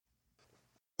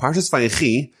Parshas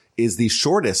Vayechi is the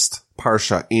shortest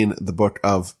parsha in the book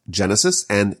of Genesis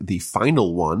and the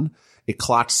final one. It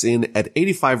clocks in at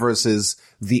 85 verses,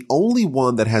 the only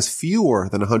one that has fewer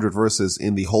than 100 verses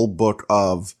in the whole book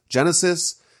of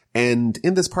Genesis. And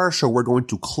in this parsha, we're going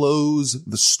to close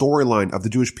the storyline of the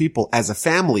Jewish people as a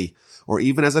family or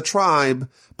even as a tribe.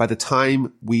 By the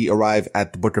time we arrive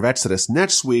at the book of Exodus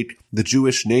next week, the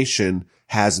Jewish nation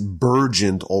has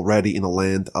burgeoned already in the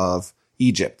land of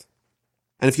Egypt.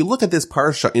 And if you look at this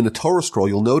parsha in the Torah scroll,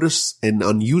 you'll notice an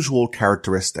unusual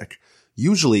characteristic.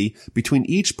 Usually, between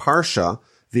each parsha,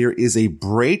 there is a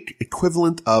break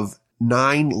equivalent of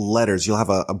 9 letters. You'll have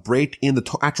a break in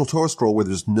the actual Torah scroll where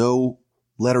there's no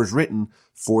letters written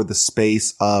for the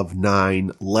space of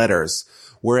 9 letters.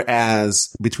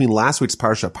 Whereas between last week's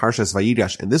parsha, Parshas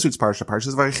Vayechi, and this week's parsha,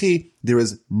 Parshas Vayechi, there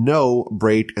is no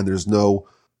break and there's no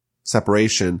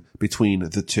separation between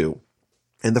the two.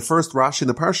 And the first Rashi in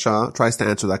the parsha tries to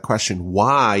answer that question.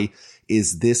 Why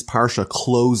is this parsha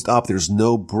closed up? There's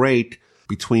no break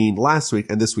between last week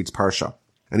and this week's parsha.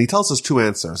 And he tells us 2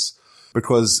 answers.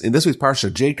 Because in this week's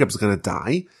parsha, Jacob's going to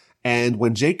die. And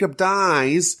when Jacob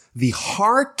dies, the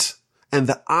heart and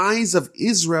the eyes of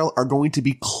Israel are going to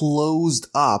be closed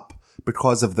up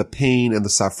because of the pain and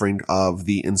the suffering of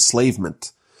the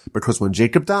enslavement. Because when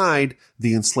Jacob died,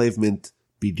 the enslavement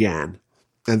began.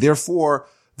 And therefore,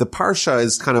 the parsha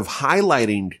is kind of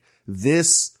highlighting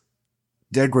this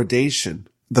degradation,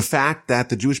 the fact that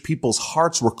the Jewish people's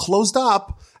hearts were closed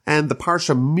up, and the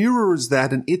parsha mirrors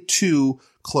that, and it too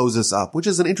closes up, which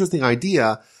is an interesting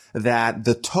idea that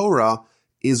the Torah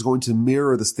is going to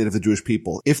mirror the state of the Jewish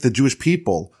people. If the Jewish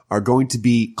people are going to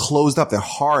be closed up, their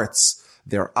hearts,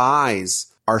 their eyes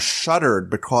are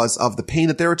shuttered because of the pain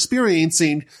that they're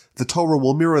experiencing, the Torah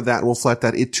will mirror that and reflect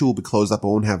that it too will be closed up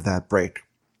and won't have that break.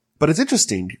 But it's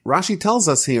interesting. Rashi tells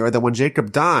us here that when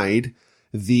Jacob died,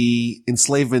 the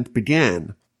enslavement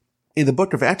began. In the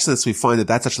book of Exodus, we find that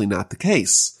that's actually not the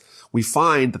case. We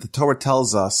find that the Torah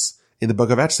tells us in the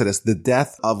book of Exodus the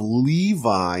death of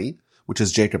Levi, which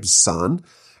is Jacob's son.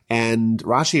 And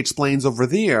Rashi explains over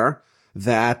there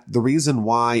that the reason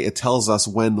why it tells us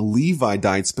when Levi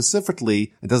died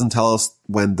specifically, it doesn't tell us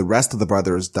when the rest of the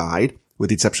brothers died, with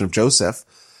the exception of Joseph.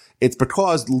 It's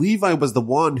because Levi was the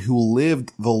one who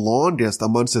lived the longest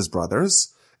amongst his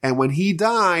brothers. And when he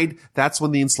died, that's when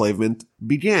the enslavement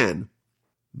began.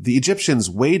 The Egyptians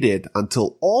waited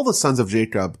until all the sons of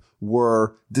Jacob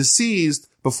were deceased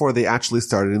before they actually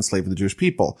started enslaving the Jewish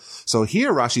people. So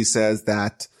here Rashi says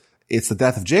that it's the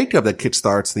death of Jacob that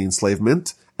kickstarts the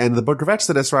enslavement. And in the book of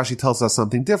Exodus, Rashi tells us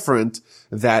something different,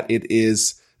 that it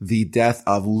is the death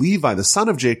of Levi, the son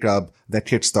of Jacob, that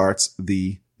kickstarts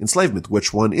the enslavement.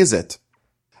 Which one is it?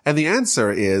 And the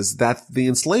answer is that the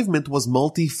enslavement was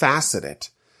multifaceted.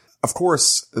 Of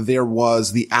course, there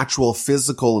was the actual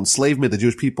physical enslavement. The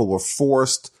Jewish people were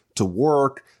forced to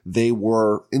work. They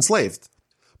were enslaved.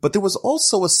 But there was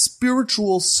also a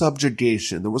spiritual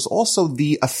subjugation. There was also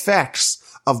the effects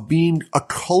of being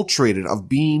acculturated, of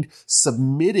being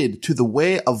submitted to the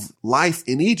way of life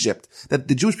in Egypt, that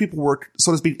the Jewish people were,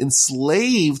 so to speak,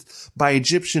 enslaved by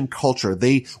Egyptian culture.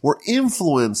 They were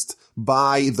influenced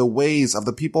by the ways of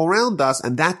the people around us,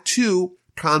 and that too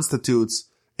constitutes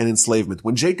an enslavement.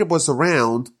 When Jacob was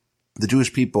around, the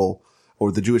Jewish people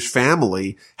or the Jewish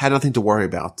family had nothing to worry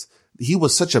about. He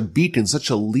was such a beacon, such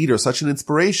a leader, such an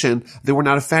inspiration, they were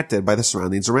not affected by the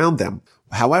surroundings around them.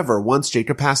 However, once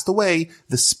Jacob passed away,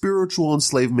 the spiritual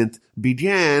enslavement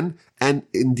began, and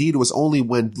indeed it was only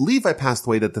when Levi passed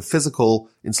away that the physical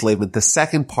enslavement, the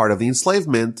second part of the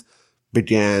enslavement,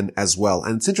 began as well.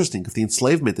 And it's interesting, if the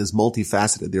enslavement is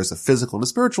multifaceted, there's a physical and a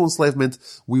spiritual enslavement,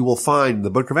 we will find in the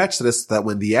book of Exodus that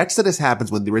when the Exodus happens,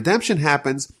 when the redemption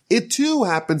happens, it too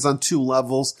happens on 2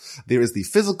 levels. There is the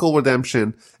physical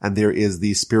redemption and there is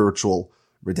the spiritual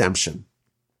redemption.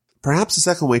 Perhaps the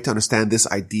second way to understand this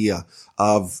idea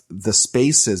of the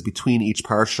spaces between each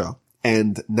parsha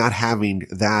and not having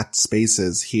that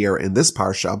spaces here in this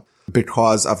parsha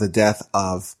because of the death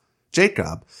of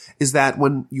Jacob is that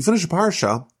when you finish a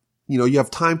parsha, you have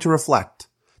time to reflect,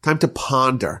 time to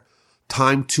ponder,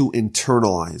 time to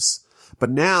internalize.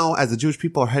 But now, as the Jewish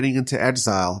people are heading into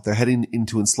exile, they're heading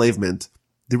into enslavement,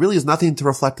 there really is nothing to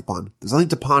reflect upon. There's nothing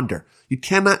to ponder. You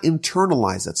cannot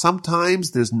internalize it.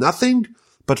 Sometimes there's nothing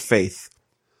but faith.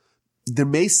 There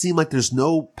may seem like there's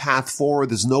no path forward,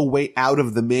 there's no way out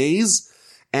of the maze,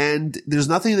 and there's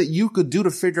nothing that you could do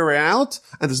to figure it out,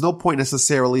 and there's no point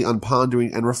necessarily on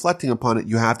pondering and reflecting upon it.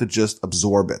 You have to just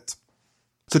absorb it.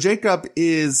 So Jacob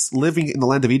is living in the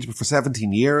land of Egypt for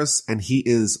 17 years, and he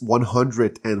is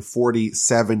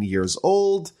 147 years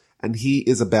old, and he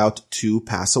is about to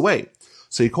pass away.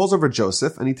 So he calls over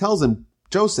Joseph and he tells him,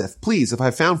 Joseph, please, if I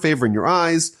found favor in your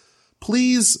eyes,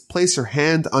 please place your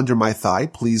hand under my thigh.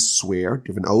 Please swear,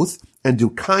 give an oath, and do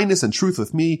kindness and truth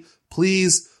with me.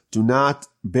 Please do not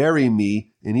bury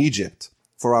me in Egypt.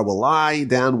 For I will lie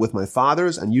down with my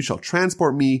fathers, and you shall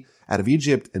transport me out of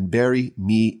Egypt and bury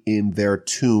me in their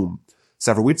tomb.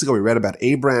 Several weeks ago, we read about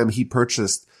Abraham. He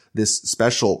purchased this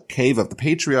special cave of the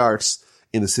patriarchs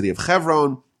in the city of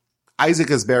Hebron.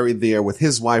 Isaac is buried there with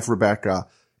his wife, Rebekah.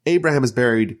 Abraham is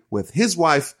buried with his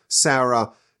wife,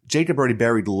 Sarah. Jacob already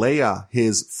buried Leah,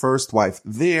 his first wife,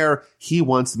 there. He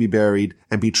wants to be buried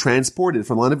and be transported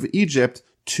from the land of Egypt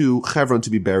to Hebron to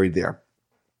be buried there.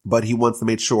 But he wants to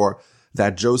make sure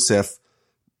that Joseph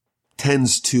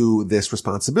tends to this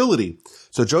responsibility.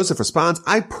 So Joseph responds,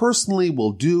 I personally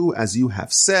will do as you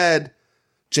have said.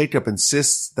 Jacob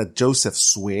insists that Joseph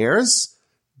swears.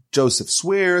 Joseph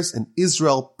swears and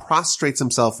Israel prostrates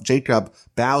himself. Jacob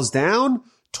bows down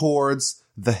towards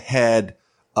the head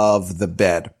of the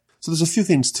bed. So there's a few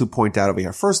things to point out over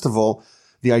here. First of all,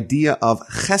 the idea of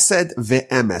chesed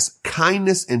ve'emes,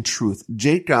 kindness and truth.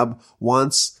 Jacob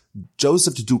wants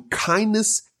Joseph to do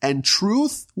kindness and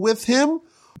truth with him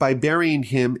by burying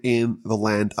him in the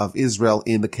land of Israel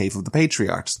in the cave of the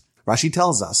patriarchs. Rashi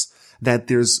tells us that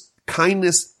there's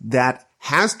kindness that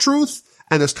has truth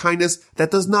and there's kindness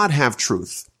that does not have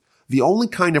truth. The only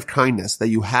kind of kindness that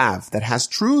you have that has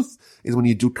truth is when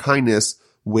you do kindness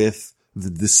with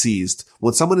the deceased.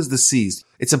 When someone is deceased,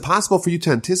 it's impossible for you to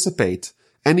anticipate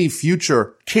any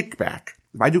future kickback.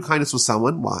 If I do kindness with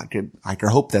someone, well, I can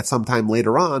hope that sometime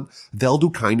later on, they'll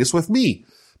do kindness with me.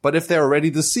 But if they're already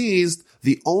deceased,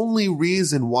 the only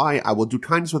reason why I will do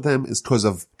kindness with them is because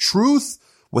of truth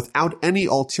without any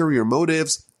ulterior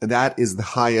motives. And that is the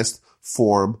highest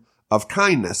form of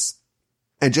kindness.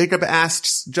 And Jacob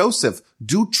asks Joseph,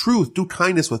 do truth, do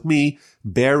kindness with me,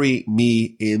 bury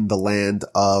me in the land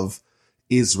of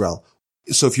Israel.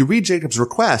 So if you read Jacob's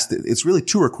request, it's really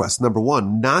two requests. Number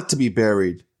one, not to be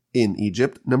buried in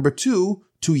Egypt. Number two,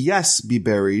 to yes, be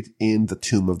buried in the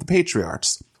tomb of the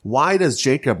patriarchs. Why does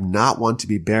Jacob not want to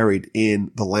be buried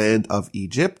in the land of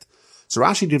Egypt? So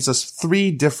Rashi gives us three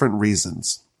different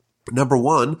reasons. Number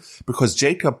one, because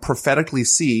Jacob prophetically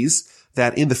sees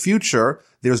that in the future,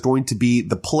 there's going to be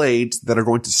the plagues that are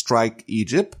going to strike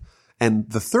Egypt. And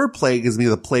the third plague is going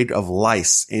to be the plague of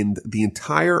lice. And the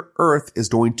entire earth is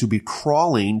going to be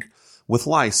crawling with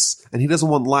lice. And he doesn't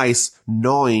want lice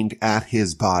gnawing at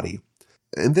his body.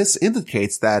 And this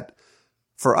indicates that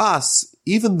for us,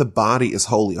 even the body is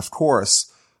holy. Of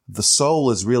course, the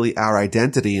soul is really our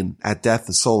identity, and at death,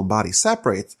 the soul and body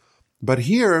separate. But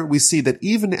here we see that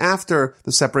even after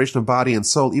the separation of body and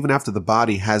soul, even after the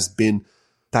body has been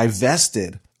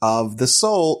divested of the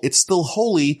soul, it's still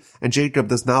holy, and Jacob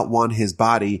does not want his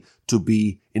body to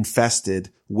be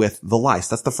infested with the lice.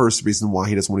 That's the first reason why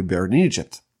he doesn't want to be buried in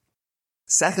Egypt.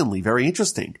 Secondly, very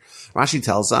interesting, Rashi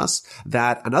tells us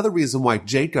that another reason why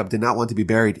Jacob did not want to be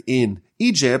buried in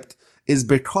Egypt is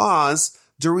because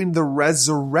during the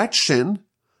resurrection,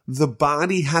 the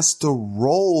body has to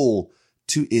roll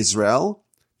to Israel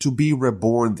to be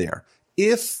reborn there.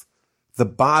 If the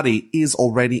body is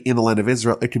already in the land of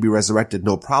Israel, it can be resurrected,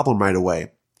 no problem right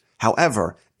away.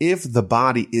 However, if the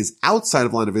body is outside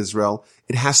of the land of Israel,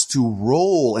 it has to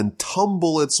roll and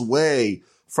tumble its way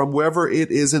from wherever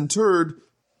it is interred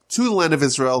to the land of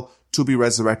Israel to be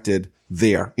resurrected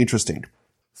there. Interesting.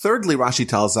 Thirdly, Rashi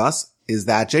tells us is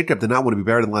that Jacob did not want to be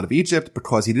buried in the land of Egypt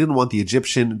because he didn't want the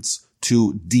Egyptians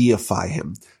to deify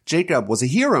him. Jacob was a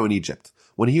hero in Egypt.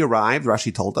 When he arrived,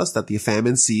 Rashi told us that the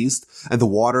famine ceased and the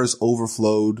waters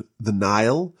overflowed the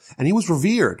Nile, and he was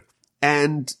revered.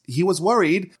 And he was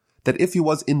worried that if he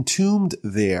was entombed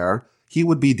there, he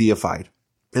would be deified.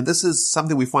 And this is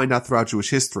something we find out throughout Jewish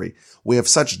history. We have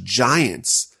such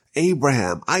giants,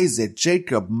 Abraham, Isaac,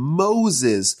 Jacob,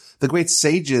 Moses, the great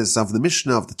sages of the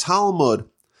Mishnah, of the Talmud.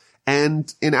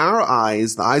 And in our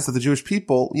eyes, the eyes of the Jewish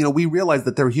people, we realize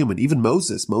that they're human. Even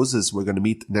Moses, we're going to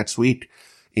meet next week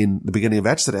in the beginning of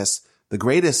Exodus, the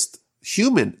greatest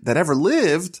human that ever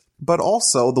lived, but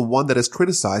also the one that is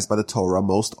criticized by the Torah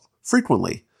most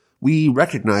frequently. We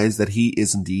recognize that he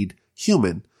is indeed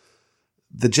human.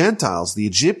 The Gentiles, the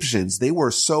Egyptians, they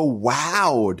were so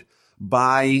wowed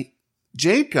by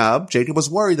Jacob. Jacob was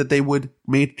worried that they would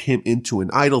make him into an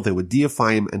idol. They would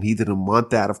deify him, and he didn't want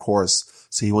that, of course.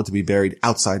 So he wanted to be buried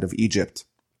outside of Egypt.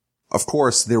 Of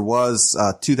course, there was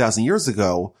 2,000 years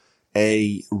ago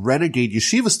a renegade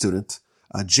yeshiva student,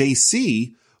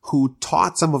 JC, who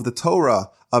taught some of the Torah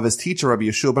of his teacher, Rabbi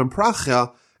Yeshua ben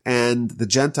Prachya, and the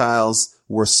Gentiles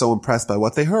were so impressed by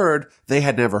what they heard. They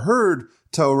had never heard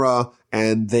Torah,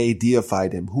 and they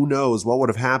deified him. Who knows what would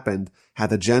have happened had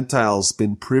the Gentiles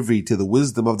been privy to the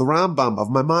wisdom of the Rambam, of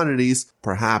Maimonides?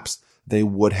 Perhaps they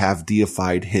would have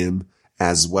deified him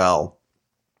as well.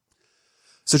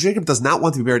 So Jacob does not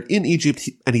want to be buried in Egypt,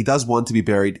 and he does want to be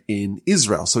buried in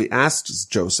Israel. So he asks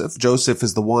Joseph. Joseph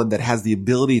is the one that has the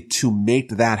ability to make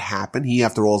that happen. He,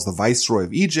 after all, is the viceroy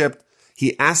of Egypt.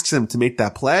 He asks him to make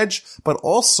that pledge, but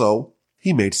also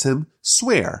he makes him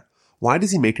swear. Why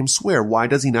does he make him swear? Why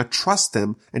does he not trust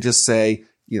him and just say,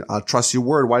 I'll trust your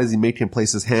word? Why does he make him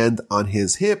place his hand on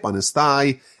his hip, on his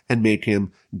thigh, and make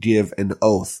him give an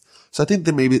oath? So I think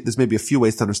there's maybe a few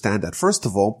ways to understand that. First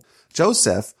of all,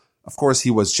 Joseph, of course,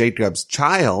 he was Jacob's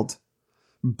child,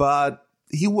 but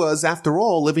he was, after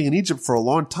all, living in Egypt for a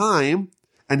long time,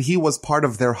 and he was part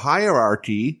of their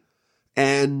hierarchy,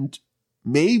 and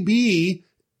maybe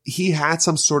he had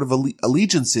some sort of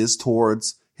allegiances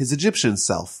towards his Egyptian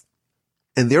self.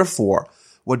 And therefore,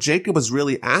 what Jacob was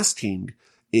really asking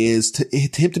is to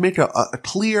him to make a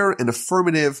clear and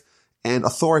affirmative and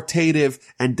authoritative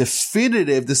and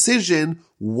definitive decision.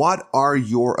 What are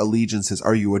your allegiances?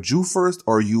 Are you a Jew first,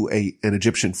 or are you an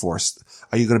Egyptian first?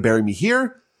 Are you going to bury me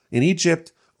here in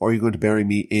Egypt, or are you going to bury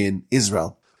me in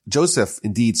Israel? Joseph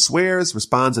indeed swears,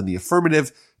 responds in the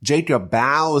affirmative. Jacob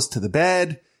bows to the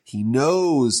bed. He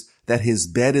knows that his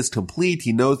bed is complete.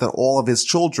 He knows that all of his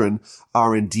children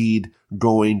are indeed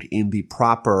going in the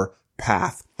proper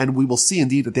path. And we will see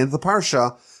indeed at the end of the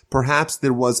Parsha, perhaps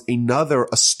there was another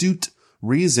astute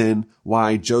reason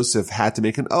why Joseph had to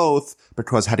make an oath,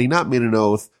 because had he not made an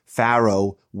oath,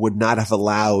 Pharaoh would not have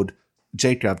allowed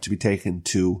Jacob to be taken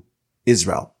to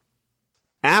Israel.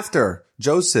 After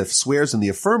Joseph swears in the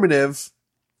affirmative,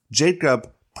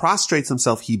 Jacob prostrates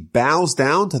himself. He bows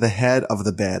down to the head of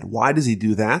the bed. Why does he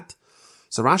do that?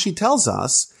 So Rashi tells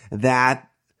us that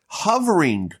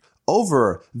hovering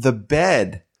over the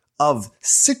bed of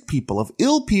sick people, of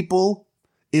ill people,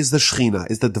 is the Shekhinah,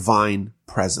 is the divine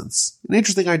presence. An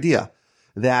interesting idea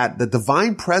that the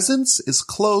divine presence is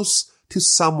close to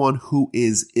someone who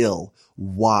is ill.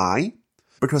 Why?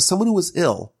 Because someone who is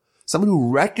ill, someone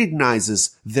who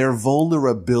recognizes their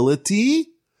vulnerability,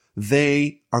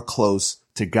 they are close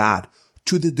to God.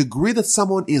 To the degree that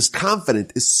someone is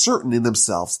confident, is certain in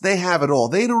themselves, they have it all.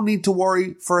 They don't need to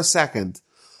worry for a second.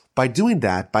 By doing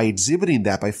that, by exhibiting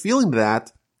that, by feeling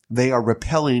that, they are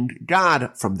repelling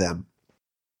God from them.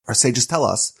 Our sages tell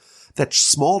us that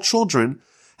small children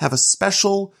have a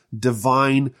special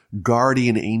divine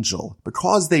guardian angel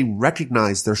because they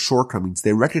recognize their shortcomings.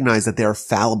 They recognize that they are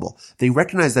fallible. They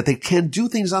recognize that they can't do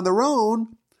things on their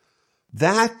own.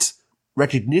 That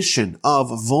recognition of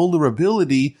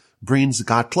vulnerability brings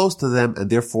God close to them and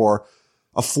therefore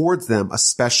affords them a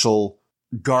special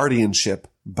guardianship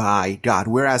by God.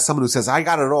 Whereas someone who says, I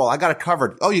got it all, I got it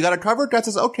covered. Oh, you got it covered? God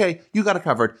says, okay, you got it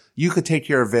covered. You could take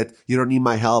care of it. You don't need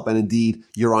my help. And indeed,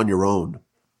 you're on your own.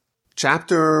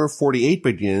 Chapter 48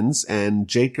 begins, and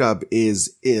Jacob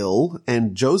is ill,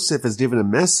 and Joseph is given a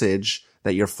message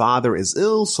that your father is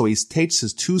ill. So he takes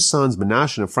his two sons,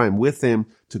 Manasseh and Ephraim, with him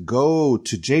to go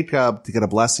to Jacob to get a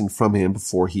blessing from him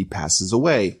before he passes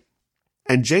away.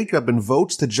 And Jacob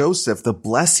invokes to Joseph the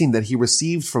blessing that he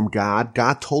received from God.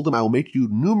 God told him, I will make you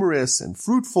numerous and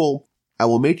fruitful. I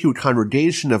will make you a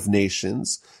congregation of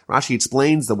nations. Rashi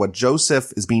explains that what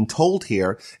Joseph is being told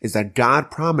here is that God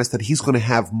promised that he's going to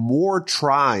have more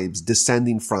tribes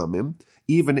descending from him.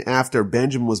 Even after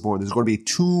Benjamin was born, there's going to be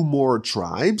 2 more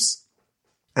tribes.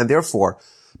 And therefore,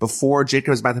 before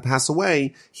Jacob is about to pass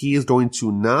away, he is going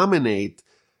to nominate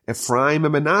Ephraim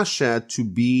and Manasseh to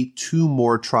be 2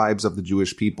 more tribes of the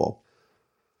Jewish people.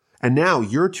 And now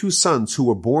your 2 sons who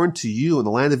were born to you in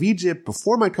the land of Egypt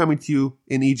before my coming to you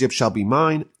in Egypt shall be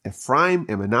mine. Ephraim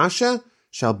and Manasseh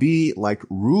shall be like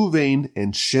Reuben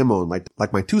and Shimon,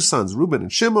 like my 2 sons, Reuben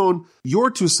and Shimon. Your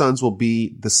 2 sons will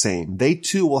be the same. They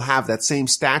too will have that same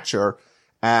stature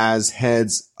as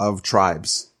heads of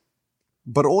tribes.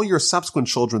 But all your subsequent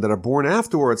children that are born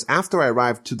afterwards, after I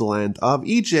arrive to the land of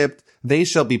Egypt, they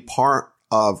shall be part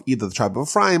of either the tribe of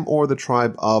Ephraim or the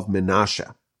tribe of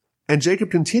Manasseh. And Jacob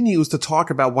continues to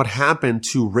talk about what happened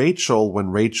to Rachel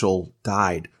when Rachel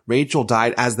died. Rachel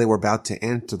died as they were about to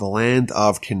enter the land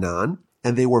of Canaan,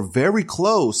 and they were very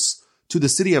close to the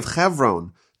city of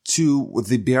Hebron, to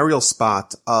the burial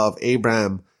spot of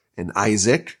Abraham and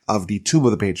Isaac, of the tomb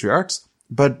of the patriarchs.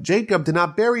 But Jacob did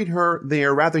not bury her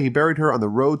there. Rather, he buried her on the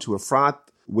road to Ephrat,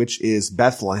 which is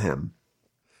Bethlehem.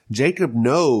 Jacob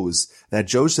knows that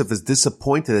Joseph is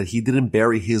disappointed that he didn't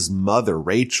bury his mother,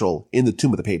 Rachel, in the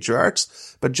tomb of the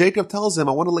patriarchs. But Jacob tells him,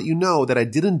 I want to let you know that I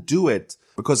didn't do it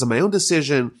because of my own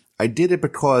decision. I did it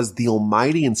because the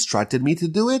Almighty instructed me to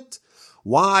do it.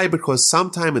 Why? Because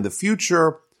sometime in the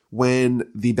future, when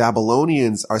the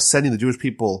Babylonians are sending the Jewish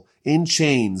people in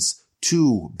chains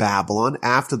to Babylon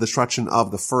after the destruction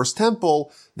of the first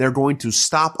temple, they're going to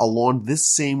stop along this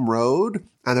same road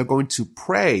and they're going to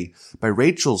pray by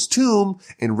Rachel's tomb,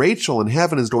 and Rachel in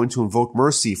heaven is going to invoke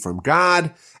mercy from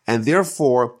God. And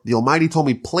therefore, the Almighty told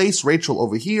me, place Rachel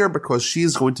over here because she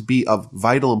is going to be of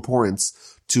vital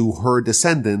importance to her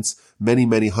descendants many,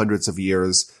 many hundreds of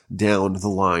years down the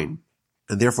line.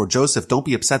 And therefore, Joseph, don't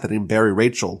be upset that I didn't bury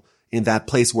Rachel in that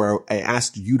place where I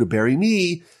asked you to bury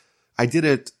me. I did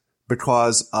it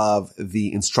because of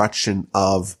the instruction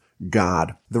of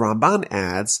God. The Ramban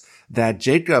adds that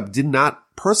Jacob did not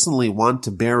personally want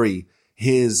to bury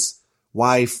his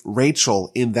wife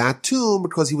Rachel in that tomb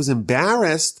because he was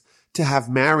embarrassed to have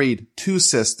married two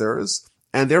sisters,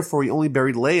 and therefore he only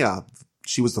buried Leah.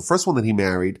 She was the first one that he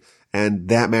married, and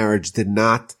that marriage did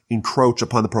not encroach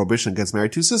upon the prohibition against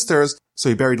marrying two sisters, so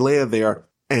he buried Leah there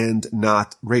and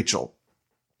not Rachel.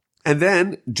 And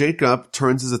then Jacob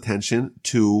turns his attention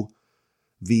to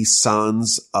the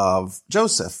sons of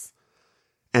Joseph.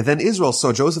 And then Israel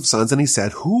saw Joseph's sons and he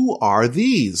said, who are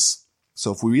these?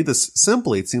 So if we read this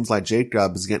simply, it seems like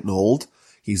Jacob is getting old.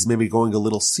 He's maybe going a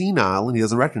little senile and he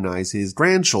doesn't recognize his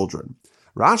grandchildren.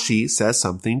 Rashi says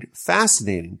something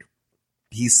fascinating.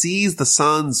 He sees the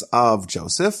sons of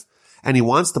Joseph and he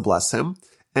wants to bless him,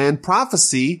 and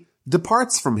prophecy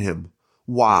departs from him.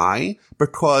 Why?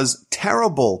 Because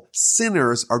terrible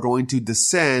sinners are going to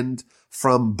descend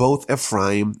from both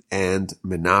Ephraim and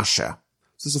Manasseh.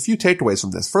 So there's a few takeaways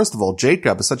from this. First of all,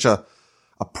 Jacob is such a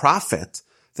prophet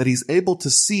that he's able to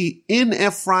see in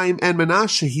Ephraim and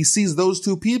Manasseh. He sees those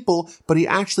two people, but he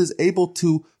actually is able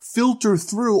to filter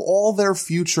through all their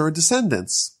future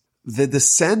descendants. The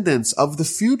descendants of the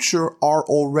future are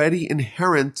already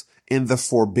inherent in the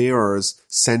forebearers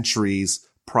centuries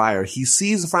prior. He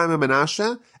sees Ephraim and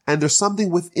Manasseh, and there's something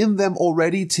within them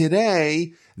already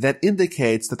today that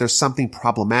indicates that there's something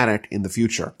problematic in the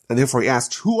future. And therefore he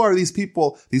asks, who are these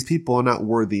people? These people are not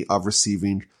worthy of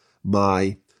receiving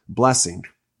my blessing.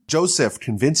 Joseph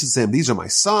convinces him, these are my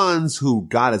sons who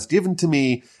God has given to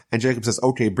me. And Jacob says,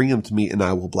 okay, bring them to me and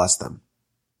I will bless them.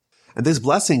 And this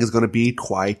blessing is going to be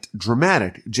quite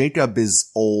dramatic. Jacob is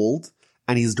old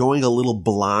and he's going a little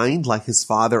blind like his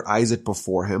father Isaac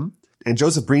before him. And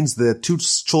Joseph brings the two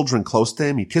children close to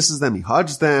him. He kisses them. He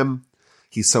hugs them.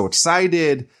 He's so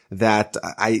excited that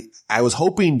I was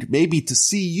hoping maybe to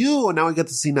see you. And now I get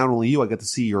to see not only you, I get to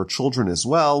see your children as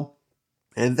well.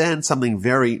 And then something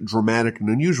very dramatic and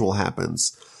unusual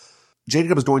happens.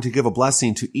 Jacob is going to give a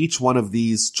blessing to each one of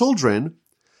these children,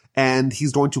 and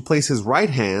he's going to place his right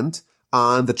hand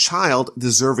on the child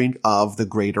deserving of the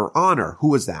greater honor.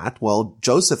 Who is that? Well,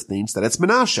 Joseph thinks that it's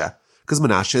Manasseh, because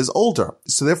Manasseh is older.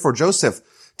 So therefore, Joseph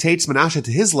takes Manasseh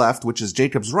to his left, which is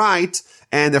Jacob's right,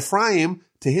 and Ephraim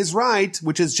to his right,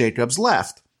 which is Jacob's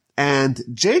left. And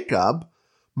Jacob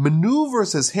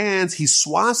maneuvers his hands, he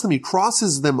swats them, he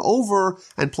crosses them over,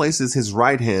 and places his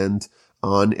right hand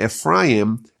on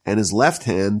Ephraim and his left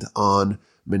hand on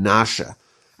Manasseh.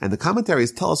 And the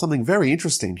commentaries tell us something very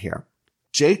interesting here.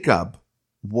 Jacob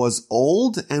was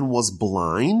old and was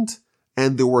blind,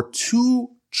 and there were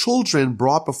two children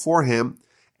brought before him,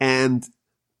 and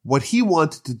what he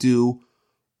wanted to do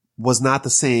was not the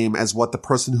same as what the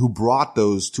person who brought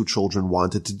those two children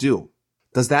wanted to do.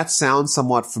 Does that sound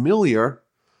somewhat familiar?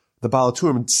 The Baal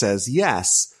HaTurim says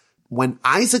yes. When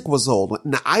Isaac was old,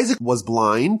 when Isaac was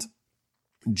blind,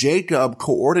 Jacob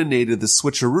coordinated the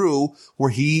switcheroo where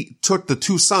he took the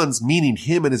two sons, meaning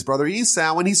him and his brother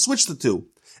Esau, and he switched the two.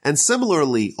 And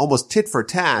similarly, almost tit for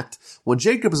tat, when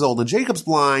Jacob is old and Jacob's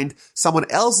blind, someone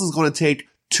else is going to take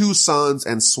two sons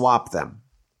and swap them.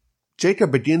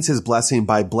 Jacob begins his blessing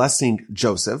by blessing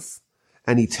Joseph,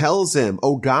 and he tells him,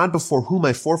 O God, before whom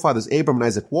my forefathers Abraham and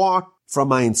Isaac walked, from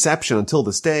my inception until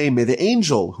this day, may the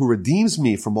angel who redeems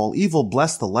me from all evil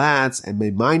bless the lads, and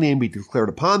may my name be declared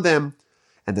upon them,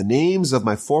 and the names of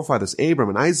my forefathers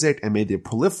Abraham and Isaac, and may they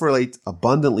proliferate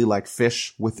abundantly like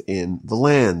fish within the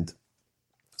land.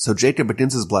 So Jacob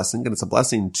begins his blessing, and it's a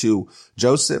blessing to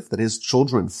Joseph that his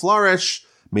children flourish.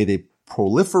 May they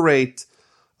proliferate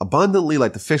abundantly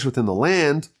like the fish within the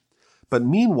land. But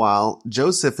meanwhile,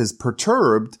 Joseph is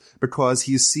perturbed because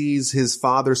he sees his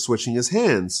father switching his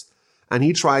hands, and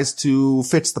he tries to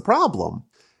fix the problem.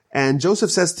 And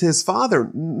Joseph says to his father,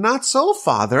 not so,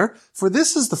 father, for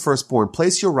this is the firstborn.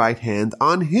 Place your right hand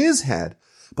on his head.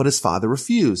 But his father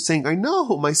refused, saying, I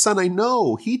know, my son, I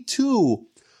know. He too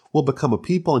will become a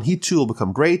people, and he too will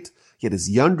become great. Yet his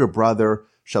younger brother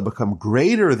shall become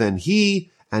greater than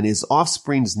he, and his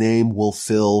offspring's name will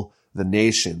fill the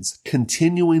nations.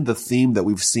 Continuing the theme that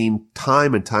we've seen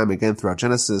time and time again throughout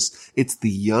Genesis, it's the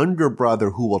younger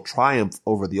brother who will triumph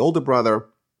over the older brother.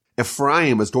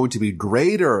 Ephraim is going to be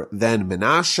greater than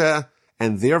Manasseh,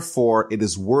 and therefore it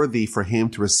is worthy for him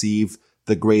to receive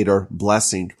the greater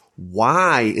blessing.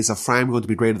 Why is Ephraim going to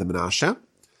be greater than Manasseh?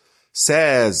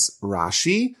 Says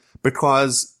Rashi,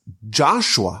 because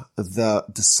Joshua, the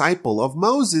disciple of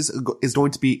Moses, is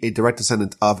going to be a direct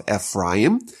descendant of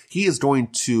Ephraim. He is going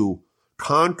to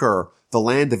conquer the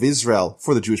land of Israel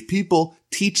for the Jewish people,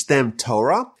 teach them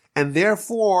Torah, and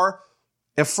therefore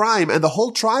Ephraim and the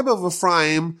whole tribe of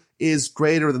Ephraim is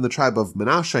greater than the tribe of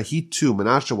Manasseh. He too,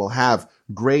 Manasseh, will have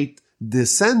great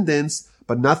descendants,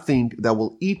 but nothing that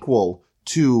will equal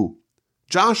to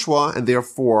Joshua, and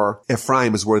therefore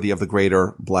Ephraim is worthy of the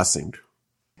greater blessing.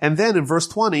 And then in verse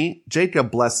 20, Jacob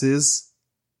blesses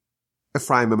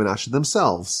Ephraim and Manasseh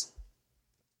themselves.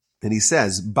 And he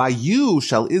says, by you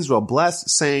shall Israel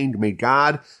bless, saying, may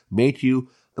God make you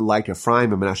like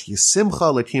Ephraim and Manasseh. Yisimcha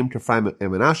lekim to Ephraim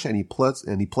and Manasseh, and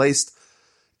he placed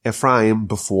Ephraim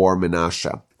before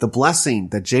Manasseh. The blessing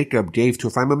that Jacob gave to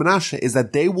Ephraim and Manasseh is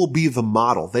that they will be the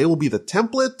model. They will be the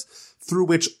template through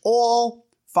which all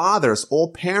fathers,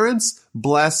 all parents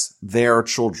bless their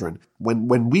children.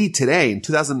 When we today, in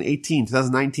 2018,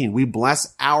 2019, we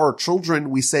bless our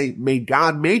children, we say, may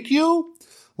God make you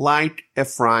like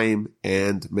Ephraim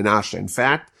and Manasseh. In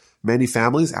fact, many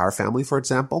families, our family, for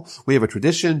example, we have a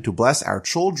tradition to bless our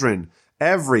children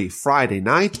every Friday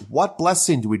night. What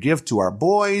blessing do we give to our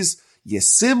boys?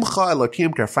 Yesimcha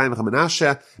Elokim Ephraim and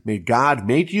Manasseh. May God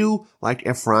make you like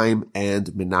Ephraim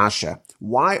and Manasseh.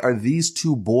 Why are these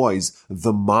two boys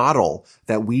the model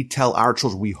that we tell our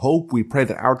children, we hope, we pray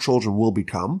that our children will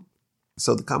become?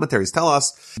 So the commentaries tell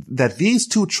us that these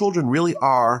two children really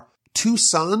are two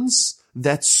sons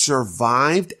that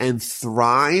survived and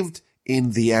thrived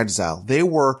in the exile. There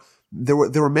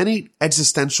were many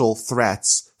existential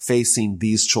threats facing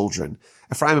these children.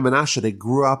 Ephraim and Manasseh, they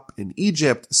grew up in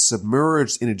Egypt,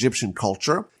 submerged in Egyptian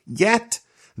culture, yet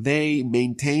they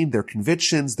maintained their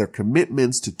convictions, their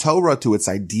commitments to Torah, to its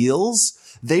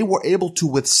ideals. They were able to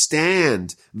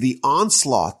withstand the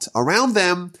onslaught around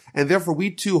them, and therefore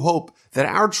we too hope that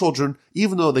our children,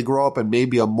 even though they grow up in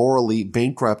maybe a morally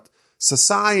bankrupt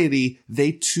society,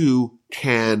 they too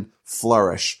can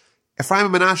flourish. Ephraim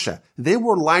and Manasseh, they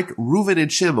were like Reuven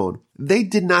and Shimon. They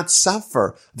did not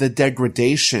suffer the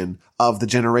degradation of the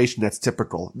generation that's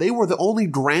typical. They were the only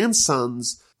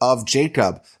grandsons of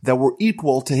Jacob that were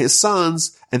equal to his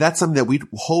sons, and that's something that we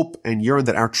hope and yearn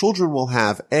that our children will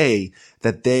have. A,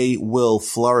 that they will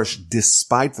flourish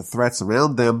despite the threats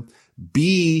around them.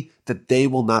 B, that they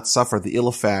will not suffer the ill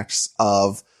effects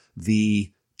of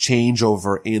the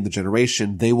changeover in the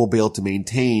generation. They will be able to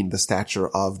maintain the stature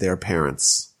of their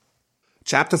parents.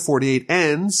 Chapter 48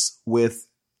 ends with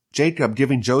Jacob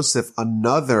giving Joseph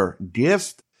another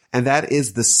gift, and that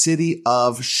is the city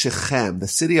of Shechem. The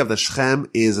city of the Shechem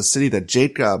is a city that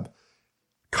Jacob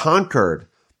conquered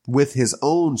with his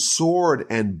own sword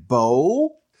and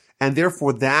bow, and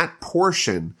therefore that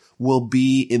portion will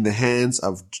be in the hands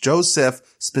of Joseph,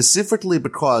 specifically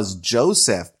because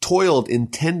Joseph toiled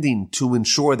intending to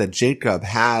ensure that Jacob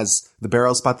has the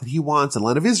burial spot that he wants in the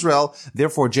land of Israel.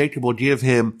 Therefore, Jacob will give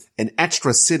him an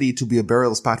extra city to be a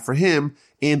burial spot for him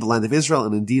in the land of Israel.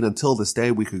 And indeed, until this day,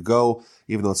 we could go,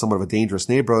 even though it's somewhat of a dangerous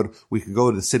neighborhood, we could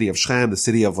go to the city of Shechem, the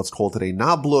city of what's called today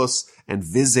Nablus, and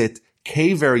visit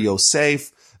Kever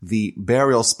Yosef, the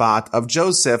burial spot of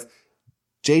Joseph.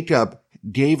 Jacob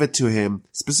gave it to him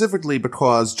specifically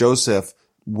because Joseph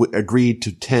agreed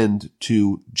to tend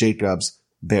to Jacob's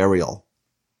burial.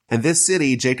 And this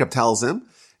city, Jacob tells him,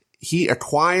 he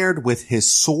acquired with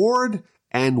his sword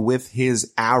and with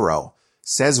his arrow.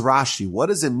 Says Rashi, what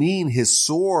does it mean, his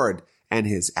sword and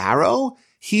his arrow?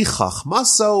 Hi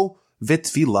chachmaso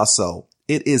v'tfilaso.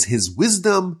 It is his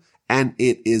wisdom and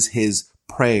it is his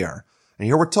prayer. And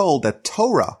here we're told that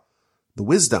Torah, the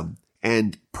wisdom,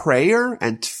 and prayer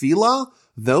and tefillah,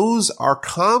 those are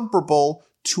comparable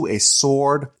to a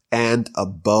sword and a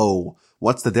bow.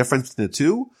 What's the difference between the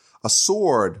two? A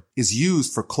sword is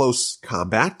used for close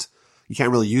combat. You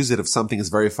can't really use it if something is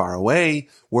very far away,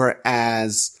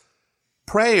 whereas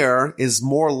prayer is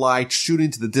more like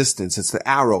shooting to the distance. It's the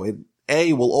arrow. It,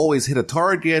 A, will always hit a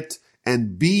target,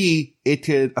 and B, it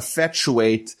could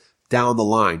effectuate down the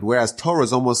line, whereas Torah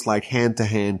is almost like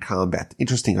hand-to-hand combat.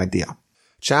 Interesting idea.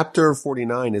 Chapter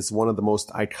 49 is one of the most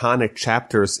iconic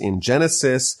chapters in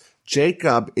Genesis.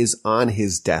 Jacob is on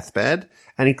his deathbed,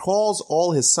 and he calls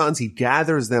all his sons, he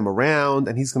gathers them around,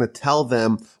 and he's going to tell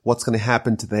them what's going to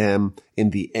happen to them in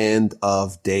the end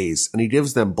of days. And he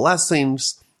gives them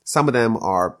blessings Some of them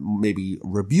are maybe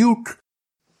rebuke.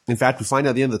 In fact, we find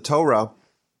out at the end of the Torah,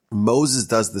 Moses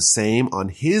does the same on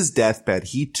his deathbed.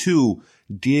 He too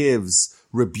gives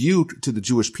rebuke to the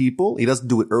Jewish people. He doesn't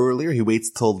do it earlier. He waits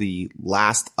till the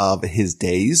last of his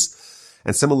days.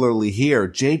 And similarly here,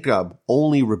 Jacob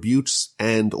only rebukes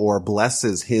and or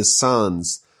blesses his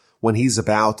sons when he's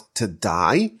about to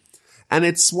die. And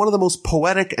it's one of the most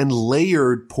poetic and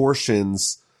layered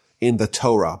portions in the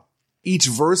Torah. Each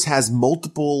verse has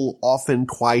multiple, often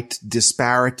quite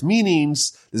disparate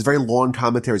meanings. There's very long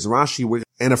commentaries in Rashi,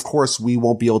 and of course we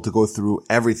won't be able to go through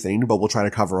everything, but we'll try to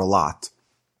cover a lot.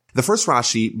 The first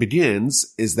Rashi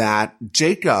begins is that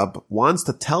Jacob wants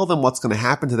to tell them what's going to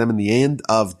happen to them in the end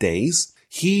of days.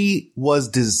 He was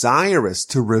desirous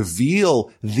to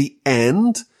reveal the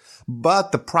end,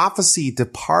 but the prophecy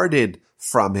departed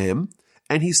from him,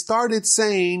 and he started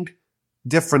saying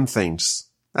different things.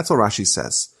 That's what Rashi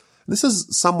says. This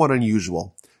is somewhat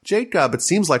unusual. Jacob, it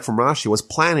seems like from Rashi, was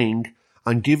planning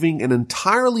on giving an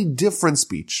entirely different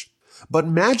speech, but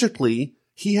magically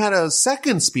he had a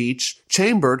second speech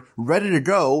chambered, ready to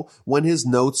go when his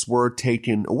notes were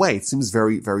taken away. It seems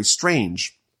very, very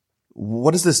strange.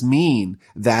 What does this mean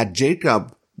that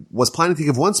Jacob was planning to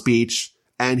give one speech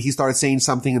and he started saying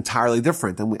something entirely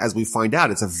different? And as we find out,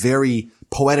 it's a very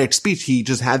poetic speech. He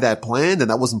just had that planned and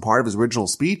that wasn't part of his original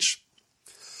speech.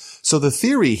 So the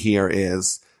theory here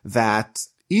is that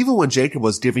even when Jacob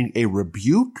was giving a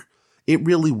rebuke, it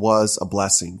really was a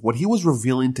blessing. What he was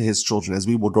revealing to his children, as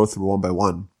we will go through one by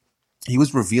one, he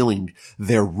was revealing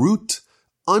their root,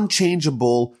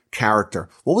 unchangeable character.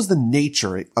 What was the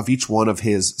nature of each one of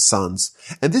his sons?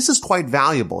 And this is quite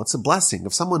valuable. It's a blessing.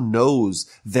 If someone knows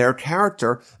their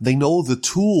character, they know the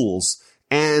tools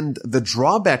and the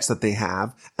drawbacks that they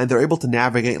have, and they're able to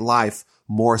navigate life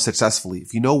more successfully.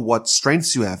 If you know what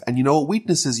strengths you have and you know what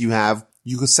weaknesses you have,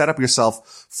 you can set up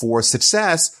yourself for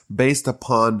success based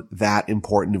upon that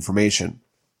important information.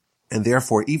 And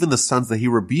therefore, even the sons that he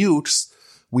rebukes,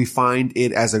 we find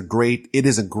it is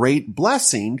a great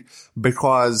blessing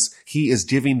because he is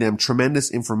giving them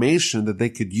tremendous information that they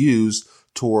could use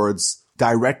towards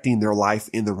directing their life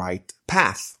in the right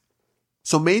path.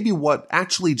 So maybe what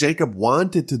actually Jacob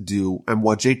wanted to do and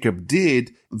what Jacob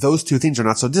did, those two things are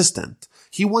not so distant.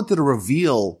 He wanted to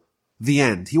reveal the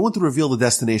end. He wanted to reveal the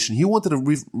destination. He wanted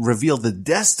to reveal the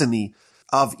destiny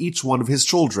of each one of his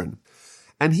children.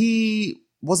 And he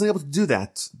wasn't able to do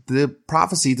that. The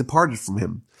prophecy departed from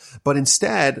him. But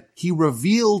instead, he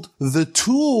revealed the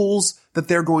tools that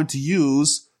they're going to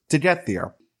use to get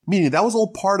there. Meaning that was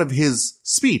all part of his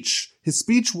speech. His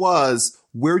speech was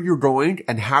where you're going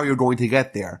and how you're going to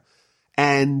get there.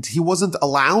 And he wasn't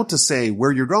allowed to say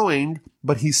where you're going,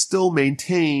 but he still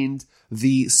maintained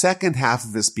the second half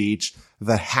of his speech,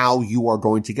 the how you are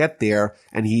going to get there,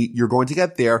 and you're going to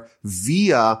get there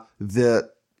via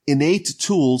the innate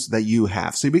tools that you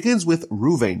have. So he begins with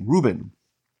Reuben,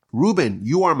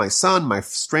 you are my son, my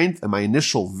strength, and my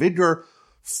initial vigor,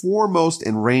 foremost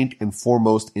in rank and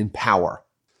foremost in power.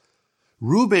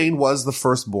 Reuben was the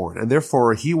firstborn, and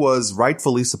therefore he was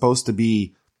rightfully supposed to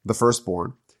be the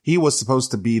firstborn. He was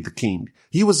supposed to be the king.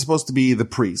 He was supposed to be the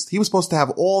priest. He was supposed to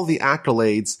have all the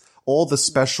accolades, all the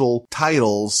special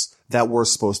titles that were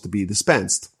supposed to be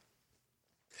dispensed.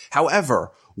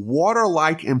 However,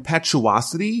 water-like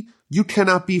impetuosity, you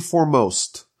cannot be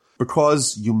foremost,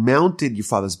 because you mounted your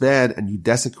father's bed and you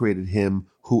desecrated him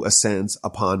who ascends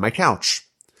upon my couch.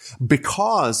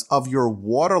 Because of your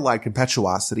water-like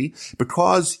impetuosity,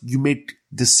 because you make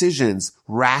decisions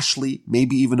rashly,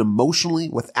 maybe even emotionally,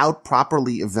 without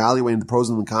properly evaluating the pros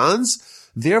and the cons,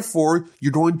 therefore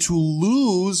you're going to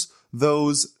lose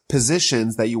those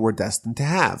positions that you were destined to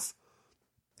have.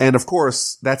 And of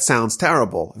course, that sounds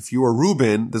terrible. If you were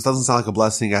Reuben, this doesn't sound like a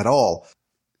blessing at all.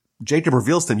 Jacob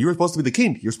reveals to him, you were supposed to be the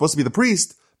king, you're supposed to be the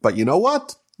priest, but you know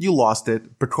what? You lost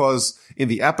it, because in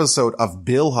the episode of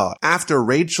Bilhah, after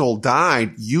Rachel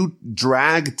died, you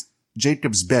dragged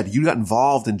Jacob's bed. You got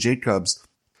involved in Jacob's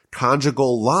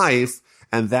conjugal life,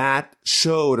 and that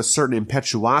showed a certain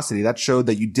impetuosity. That showed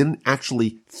that you didn't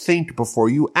actually think before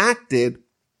you acted,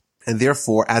 and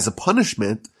therefore, as a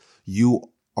punishment, you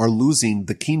are losing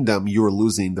the kingdom, you are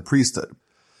losing the priesthood.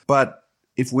 But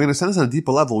if we understand this on a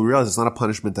deeper level, we realize it's not a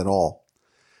punishment at all.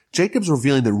 Jacob's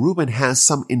revealing that Reuben has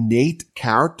some innate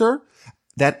character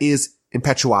that is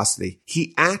impetuosity.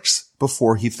 He acts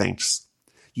before he thinks.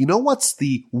 You know what's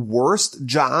the worst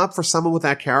job for someone with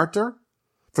that character?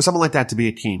 For someone like that to be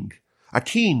a king. A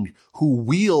king who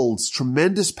wields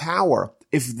tremendous power.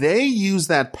 If they use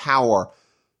that power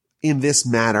in this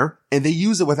manner, and they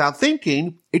use it without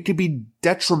thinking, it could be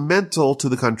detrimental to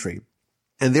the country.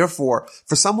 And therefore,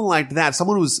 for someone like that,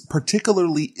 someone who's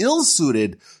particularly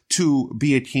ill-suited to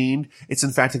be a king, it's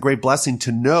in fact a great blessing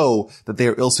to know that they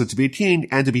are ill-suited to be a king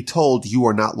and to be told you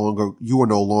are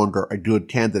no longer a good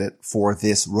candidate for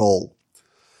this role.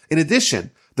 In addition,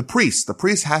 the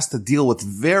priest has to deal with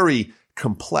very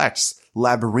complex,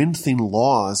 labyrinthine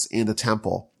laws in the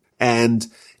temple. And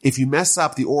if you mess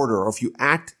up the order or if you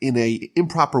act in an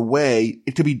improper way,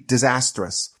 it could be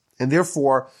disastrous. And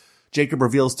therefore, Jacob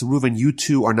reveals to Reuben, you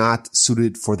two are not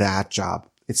suited for that job.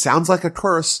 It sounds like a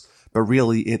curse, but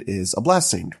really it is a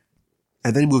blessing.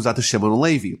 And then he moves on to Shimon and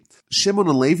Levi. Shimon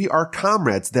and Levi are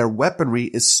comrades. Their weaponry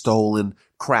is stolen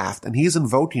craft. And he's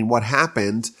invoking what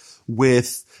happened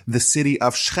with the city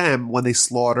of Shechem when they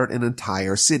slaughtered an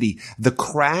entire city. The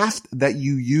craft that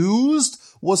you used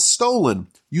was stolen.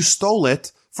 You stole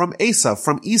it from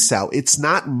Esau. It's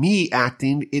not me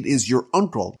acting. It is your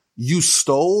uncle. You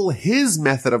stole his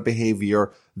method of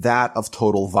behavior, that of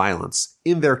total violence.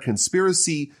 In their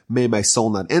conspiracy, may my soul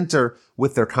not enter.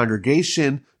 With their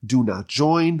congregation, do not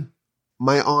join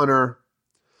my honor.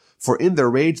 For in their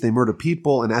rage, they murder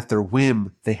people, and at their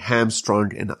whim, they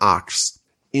hamstrung an ox.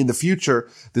 In the future,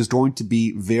 there's going to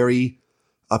be very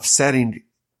upsetting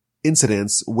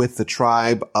incidents with the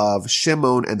tribe of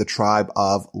Shimon and the tribe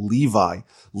of Levi.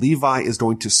 Levi is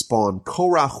going to spawn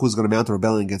Korach, who's going to mount a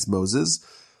rebellion against Moses.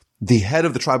 The head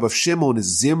of the tribe of Shimon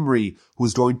is Zimri,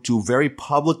 who's going to very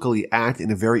publicly act in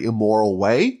a very immoral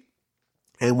way.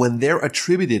 And when their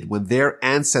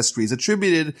ancestry is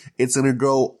attributed, it's going to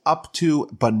go up to,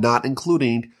 but not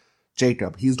including,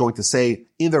 Jacob. He's going to say,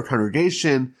 in their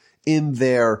congregation, in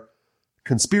their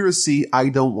conspiracy, I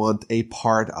don't want a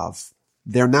part of.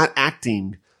 They're not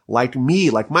acting like me,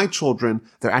 like my children.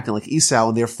 They're acting like Esau,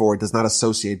 and therefore it does not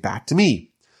associate back to me.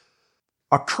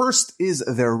 Accursed is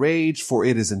their rage, for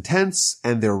it is intense,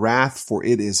 and their wrath, for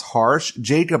it is harsh.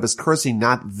 Jacob is cursing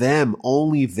not them,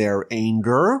 only their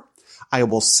anger. I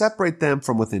will separate them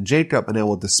from within Jacob, and I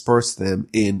will disperse them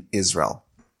in Israel.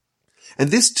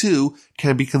 And this too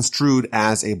can be construed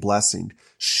as a blessing.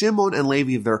 Shimon and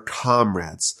Levi, they're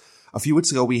comrades. A few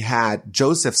weeks ago, we had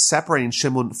Joseph separating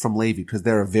Shimon from Levi because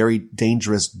they're a very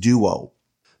dangerous duo.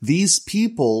 These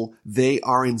people, they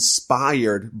are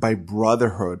inspired by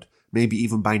brotherhood, maybe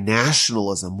even by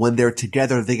nationalism. When they're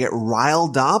together, they get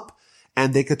riled up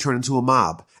and they could turn into a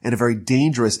mob, and a very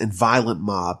dangerous and violent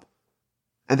mob.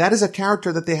 And that is a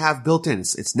character that they have built in.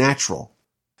 It's natural.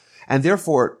 And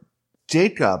therefore,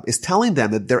 Jacob is telling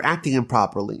them that they're acting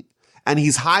improperly. And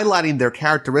he's highlighting their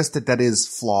characteristic that is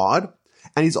flawed.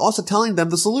 And he's also telling them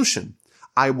the solution.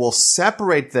 I will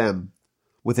separate them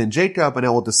within Jacob, and I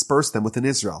will disperse them within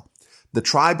Israel. The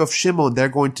tribe of Shimon, they're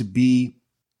going to be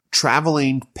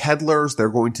traveling peddlers. They're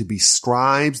going to be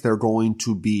scribes. They're going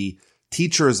to be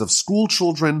teachers of school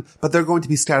children, but they're going to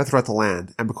be scattered throughout the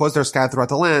land. And because they're scattered throughout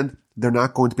the land, they're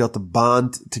not going to be able to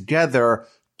bond together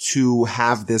to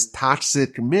have this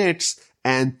toxic mix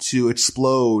and to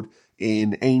explode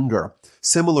in anger.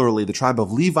 Similarly, the tribe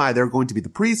of Levi, they're going to be the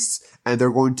priests, and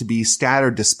they're going to be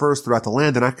scattered, dispersed throughout the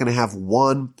land. They're not going to have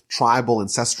one tribal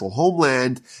ancestral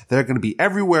homeland. They're going to be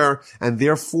everywhere, and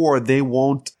therefore they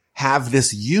won't have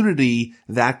this unity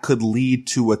that could lead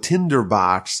to a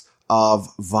tinderbox of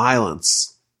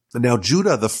violence. And now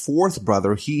Judah, the fourth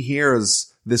brother, he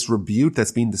hears this rebuke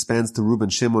that's being dispensed to Reuben,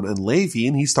 Shimon, and Levi,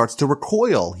 and he starts to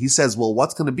recoil. He says, well,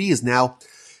 what's going to be is now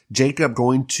Jacob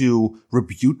going to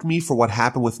rebuke me for what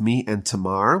happened with me and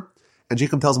Tamar? And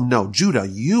Jacob tells him, no, Judah,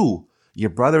 your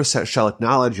brother shall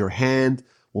acknowledge, your hand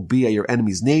will be at your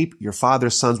enemy's nape. Your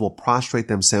father's sons will prostrate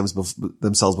themselves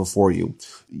before you.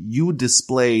 You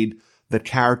displayed the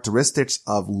characteristics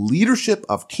of leadership,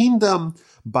 of kingdom,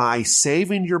 by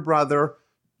saving your brother.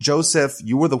 Joseph,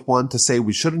 you were the one to say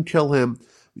we shouldn't kill him.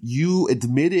 You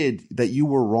admitted that you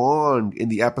were wrong in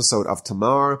the episode of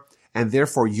Tamar, and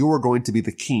therefore you are going to be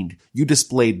the king. You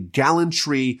displayed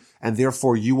gallantry, and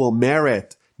therefore you will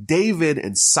merit David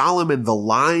and Solomon. The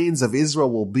lions of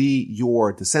Israel will be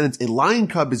your descendants. A lion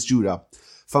cub is Judah.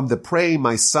 From the prey,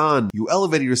 my son, you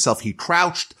elevated yourself. He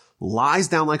crouched, lies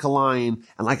down like a lion,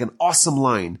 and like an awesome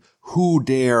lion. Who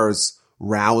dares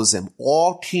rouse him?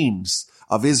 All kings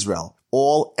of Israel,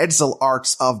 all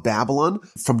exilarchs of Babylon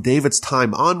from David's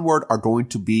time onward are going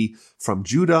to be from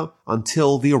Judah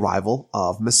until the arrival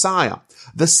of Messiah.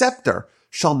 The scepter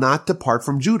shall not depart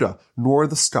from Judah, nor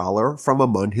the scholar from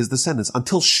among his descendants,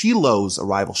 until Shiloh's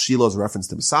arrival. Shiloh's a reference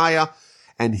to Messiah,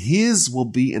 and his will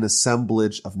be an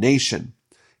assemblage of nation.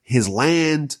 His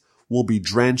land will be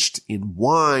drenched in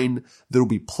wine. There will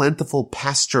be plentiful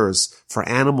pastures for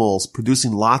animals,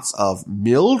 producing lots of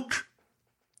milk,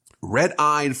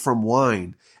 red-eyed from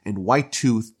wine, and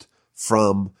white-toothed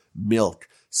from milk.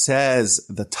 Says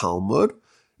the Talmud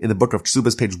in the book of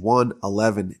Ksubas, page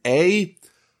 111a,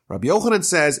 Rabbi Yochanan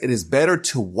says it is better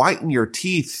to whiten your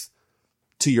teeth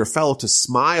to your fellow, to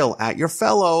smile at your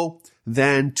fellow,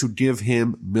 than to give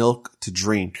him milk to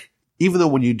drink. Even though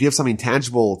when you give something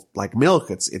tangible like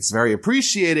milk, it's very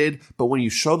appreciated, but when you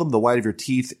show them the white of your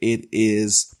teeth, it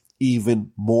is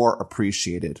even more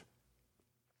appreciated.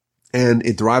 And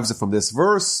it derives it from this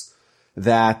verse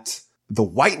that the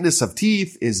whiteness of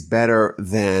teeth is better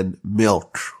than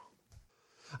milk.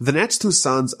 The next two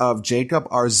sons of Jacob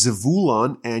are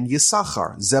Zevulun and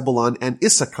Yisachar, Zebulun and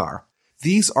Issachar.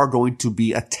 These are going to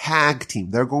be a tag team.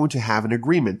 They're going to have an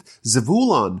agreement.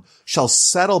 Zevulun shall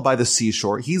settle by the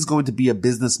seashore. He's going to be a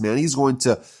businessman. He's going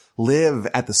to live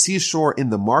at the seashore in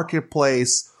the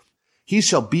marketplace. He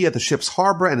shall be at the ship's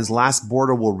harbor, and his last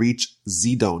border will reach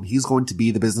Zidon. He's going to be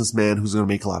the businessman who's going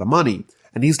to make a lot of money.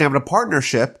 And he's going to have a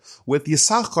partnership with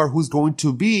Yisachar, who's going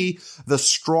to be the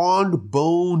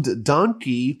strong-boned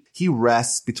donkey. He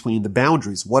rests between the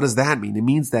boundaries. What does that mean? It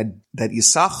means that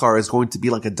Yisachar is going to be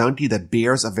like a donkey that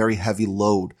bears a very heavy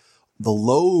load. The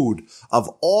load of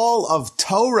all of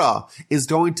Torah is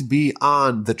going to be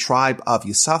on the tribe of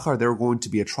Yisachar. They're going to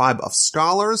be a tribe of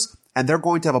scholars, and they're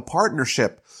going to have a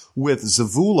partnership with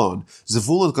Zevulun.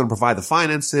 Zevulun is going to provide the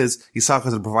finances, Yisachar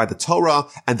is going to provide the Torah,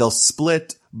 and they'll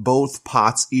split both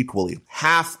pots equally.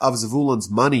 Half of Zevulun's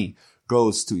money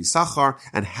goes to Yisachar,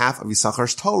 and half of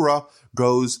Yisachar's Torah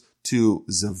goes to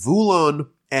Zevulun.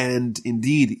 And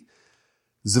indeed,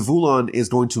 Zevulun is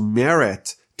going to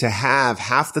merit to have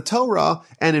half the Torah.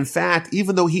 And in fact,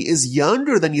 even though he is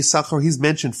younger than Yisachar, he's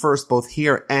mentioned first both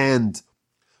here and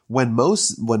when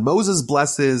Moses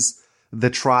blesses the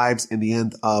tribes in the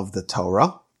end of the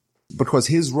Torah, because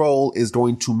his role is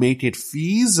going to make it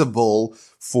feasible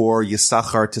for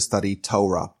Yisachar to study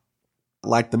Torah.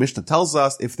 Like the Mishnah tells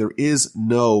us, if there is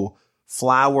no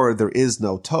flower, there is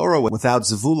no Torah. Without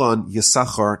Zevulun,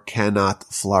 Yisachar cannot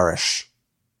flourish.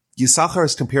 Yisachar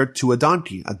is compared to a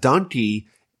donkey. A donkey,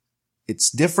 it's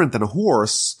different than a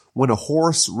horse. When a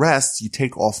horse rests, you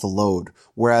take off the load,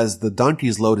 whereas the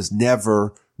donkey's load is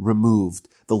never removed.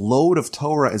 The load of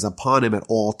Torah is upon him at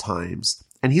all times.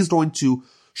 And he's going to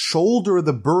shoulder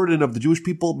the burden of the Jewish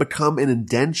people, become an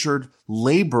indentured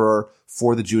laborer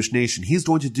for the Jewish nation. He's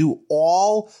going to do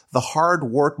all the hard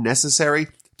work necessary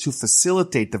to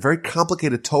facilitate the very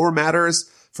complicated Torah matters.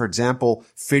 For example,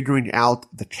 figuring out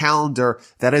the calendar.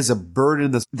 That is a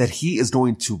burden that he is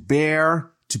going to bear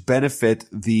to benefit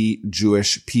the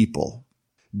Jewish people.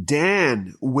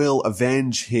 Dan will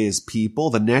avenge his people.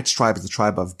 The next tribe is the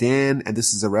tribe of Dan, and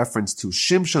this is a reference to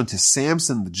Shimshon, to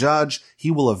Samson, the judge.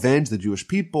 He will avenge the Jewish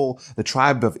people. The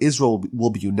tribe of Israel will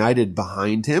be united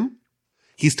behind him.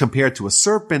 He's compared to a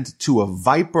serpent, to a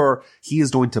viper. He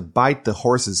is going to bite the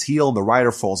horse's heel, and the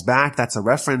rider falls back. That's a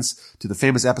reference to the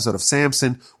famous episode of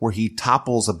Samson where he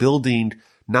topples a building,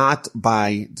 not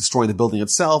by destroying the building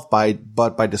itself, but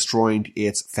by destroying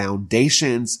its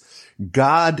foundations.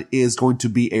 God is going to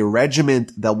be a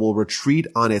regiment that will retreat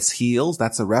on its heels.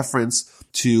 That's a reference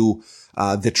to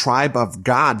the tribe of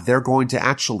God. They're going to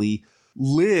actually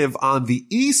live on the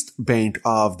east bank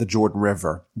of the Jordan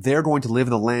River. They're going to live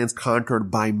in the lands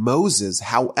conquered by Moses.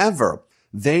 However,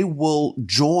 they will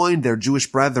join their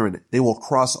Jewish brethren. They will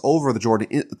cross over the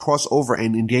Jordan, cross over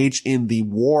and engage in the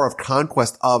war of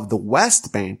conquest of the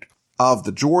west bank of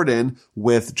the Jordan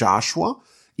with Joshua,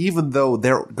 even though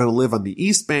they're going to live on the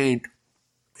east bank,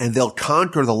 and they'll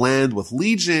conquer the land with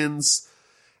legions,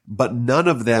 but none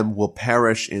of them will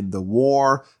perish in the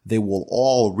war. They will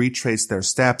all retrace their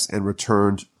steps and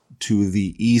return to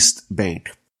the east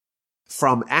bank.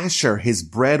 From Asher, his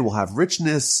bread will have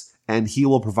richness, and he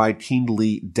will provide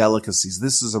kingly delicacies.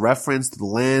 This is a reference to the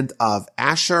land of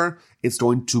Asher. It's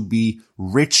going to be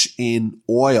rich in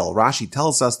oil. Rashi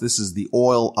tells us this is the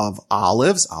oil of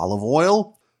olives, olive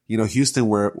oil. You know, Houston,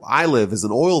 where I live, is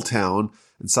an oil town,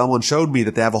 and someone showed me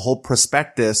that they have a whole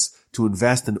prospectus to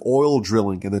invest in oil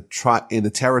drilling in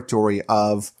the territory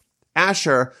of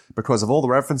Asher because of all the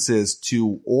references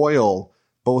to oil,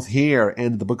 both here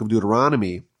and in the book of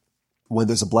Deuteronomy. When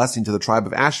there's a blessing to the tribe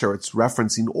of Asher, it's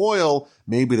referencing oil.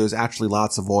 Maybe there's actually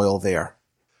lots of oil there.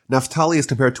 Naphtali is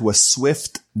compared to a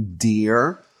swift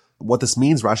deer. What this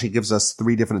means, Rashi gives us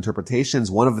three different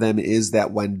interpretations. One of them is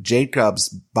that when Jacob's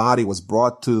body was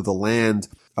brought to the land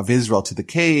of Israel, to the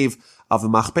cave of the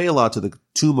Machpelah, to the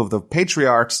tomb of the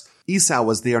patriarchs, Esau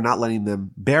was there not letting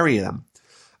them bury them.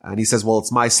 And he says, well,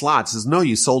 it's my slot. He says, no,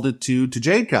 you sold it to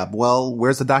Jacob. Well,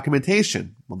 where's the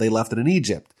documentation? Well, they left it in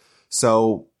Egypt.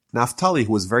 So Naphtali,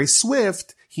 who was very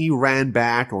swift, he ran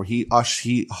back, or he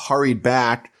hurried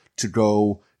back to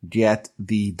go get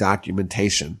the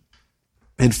documentation.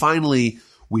 And finally,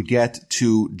 we get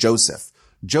to Joseph.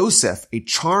 Joseph, a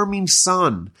charming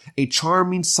son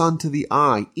to the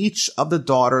eye. Each of the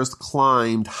daughters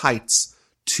climbed heights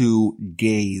to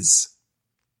gaze.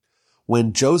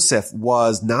 When Joseph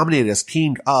was nominated as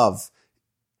king of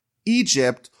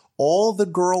Egypt, all the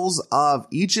girls of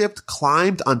Egypt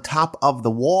climbed on top of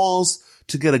the walls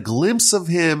to get a glimpse of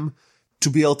him, to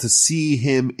be able to see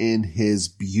him in his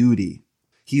beauty.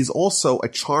 He's also a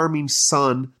charming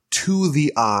son to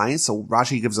the eye. So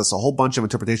Rashi gives us a whole bunch of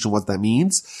interpretation of what that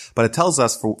means. But it tells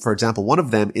us, for example, one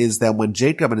of them is that when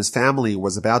Jacob and his family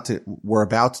were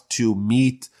about to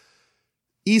meet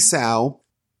Esau,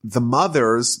 the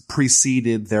mothers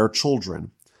preceded their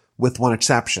children, with one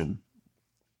exception.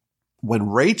 When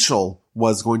Rachel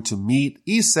was going to meet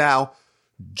Esau,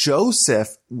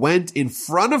 Joseph went in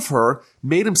front of her,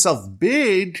 made himself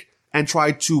big, and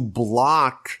tried to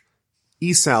block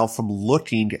Esau from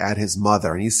looking at his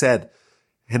mother. And he said,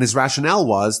 and his rationale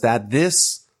was that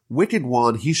this wicked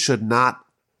one, he should not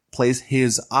place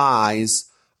his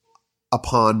eyes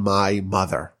upon my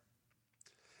mother.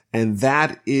 And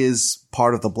that is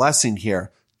part of the blessing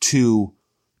here to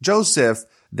Joseph,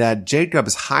 that Jacob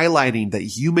is highlighting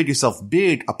that you made yourself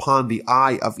big upon the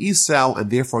eye of Esau, and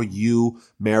therefore you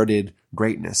merited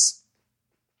greatness.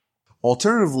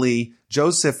 Alternatively,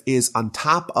 Joseph is on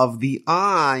top of the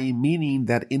eye, meaning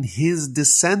that in his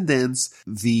descendants,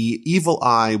 the evil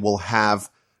eye will have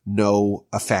no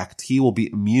effect. He will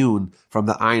be immune from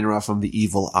the Ayin Hara, from the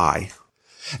evil eye.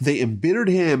 They embittered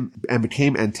him and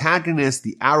became antagonists.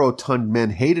 The arrow-tongued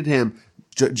men hated him.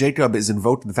 Jacob is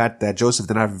invoked in the fact that Joseph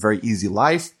did not have a very easy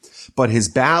life, but his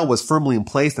bow was firmly in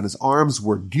place and his arms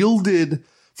were gilded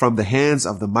from the hands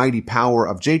of the mighty power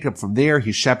of Jacob. From there,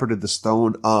 he shepherded the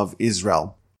stone of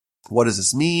Israel. What does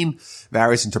this mean?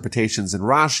 Various interpretations in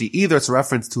Rashi. Either it's a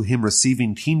reference to him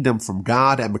receiving kingdom from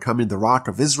God and becoming the rock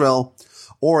of Israel,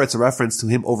 or it's a reference to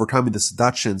him overcoming the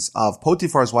seductions of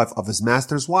Potiphar's wife, of his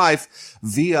master's wife,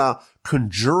 via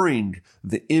conjuring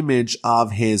the image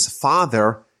of his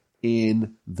father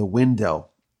in the window.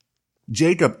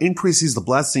 Jacob increases the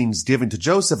blessings given to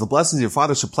Joseph. The blessings of your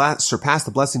father surpass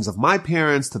the blessings of my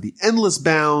parents to the endless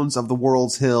bounds of the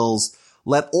world's hills.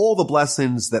 Let all the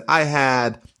blessings that I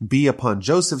had be upon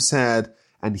Joseph's head,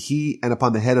 and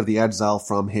upon the head of the exile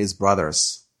from his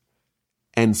brothers.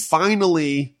 And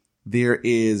finally, there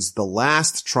is the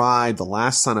last tribe, the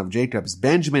last son of Jacob, is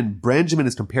Benjamin. Benjamin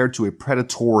is compared to a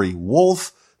predatory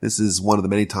wolf. This is one of the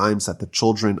many times that the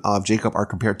children of Jacob are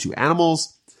compared to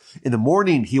animals. In the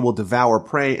morning, he will devour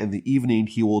prey, and in the evening,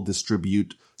 he will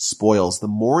distribute spoils. The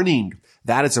morning,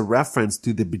 that is a reference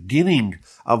to the beginning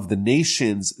of the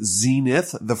nation's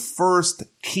zenith. The first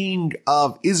king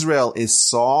of Israel is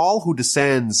Saul, who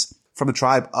descends from the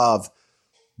tribe of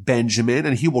Benjamin,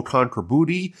 and he will conquer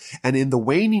booty. And in the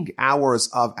waning hours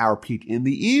of our peak in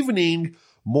the evening,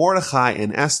 Mordechai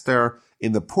and Esther,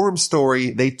 in the Purim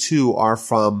story, they too are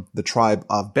from the tribe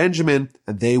of Benjamin,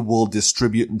 and they will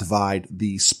distribute and divide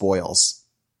the spoils.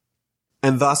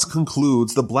 And thus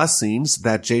concludes the blessings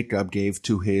that Jacob gave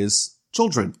to his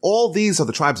children. All these are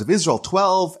the tribes of Israel,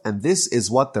 12, and this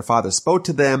is what their father spoke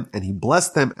to them, and he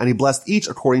blessed them, and he blessed each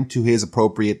according to his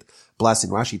appropriate blessing.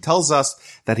 Rashi tells us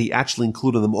that he actually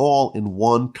included them all in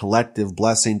one collective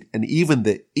blessing, and even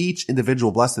each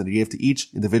individual blessing that he gave to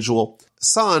each individual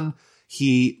son,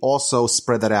 he also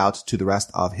spread that out to the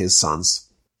rest of his sons.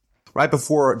 Right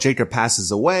before Jacob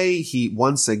passes away, he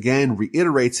once again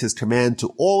reiterates his command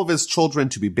to all of his children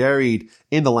to be buried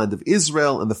in the land of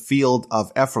Israel, in the field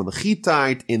of Ephron the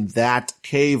Hittite, in that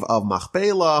cave of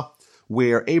Machpelah,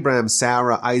 where Abraham,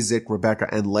 Sarah, Isaac,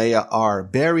 Rebekah, and Leah are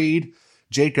buried.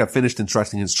 Jacob finished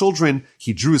instructing his children.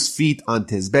 He drew his feet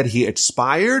onto his bed. He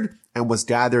expired and was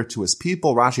gathered to his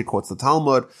people. Rashi quotes the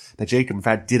Talmud that Jacob, in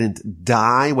fact, didn't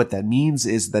die. What that means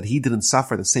is that he didn't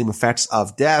suffer the same effects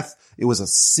of death. It was a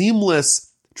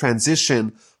seamless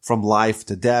transition from life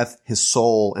to death. His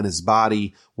soul and his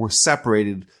body were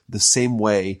separated the same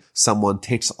way someone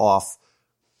takes off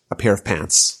a pair of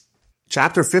pants.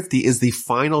 Chapter 50 is the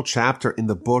final chapter in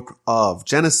the book of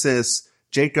Genesis.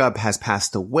 Jacob has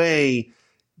passed away.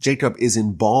 Jacob is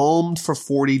embalmed for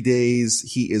 40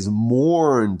 days. He is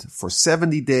mourned for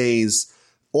 70 days.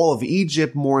 All of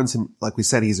Egypt mourns him. Like we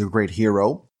said, he's a great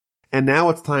hero. And now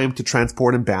it's time to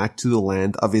transport him back to the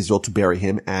land of Israel to bury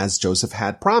him as Joseph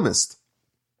had promised.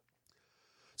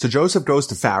 So Joseph goes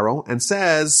to Pharaoh and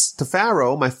says to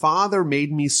Pharaoh, my father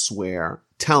made me swear,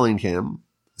 telling him,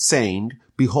 saying,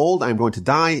 behold, I am going to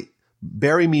die.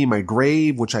 Bury me in my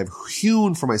grave, which I have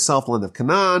hewn for myself, the land of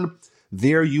Canaan.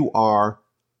 There you are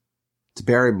to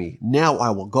bury me. Now I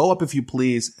will go up, if you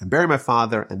please, and bury my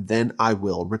father, and then I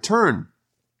will return.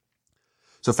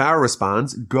 So Pharaoh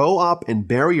responds, "Go up and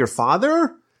bury your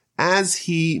father as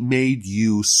he made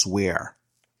you swear."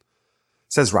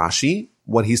 Says Rashi,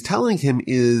 what he's telling him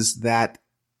is that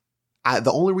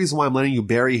the only reason why I'm letting you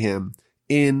bury him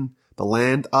in the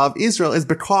land of Israel is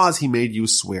because he made you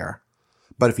swear.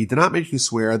 But if he did not make you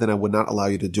swear, then I would not allow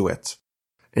you to do it.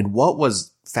 And what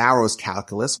was Pharaoh's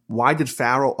calculus? Why did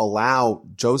Pharaoh allow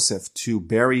Joseph to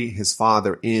bury his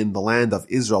father in the land of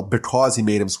Israel? Because he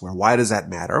made him swear. Why does that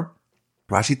matter?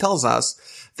 Rashi tells us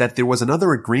that there was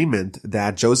another agreement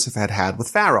that Joseph had with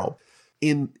Pharaoh.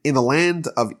 In the land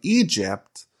of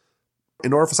Egypt,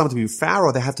 in order for someone to be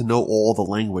Pharaoh, they have to know all the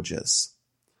languages.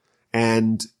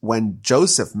 And when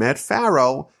Joseph met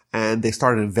Pharaoh and they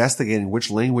started investigating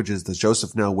which languages does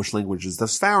Joseph know, which languages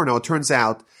does Pharaoh know, it turns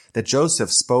out that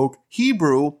Joseph spoke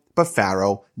Hebrew, but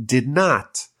Pharaoh did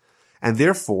not. And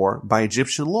therefore, by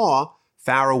Egyptian law,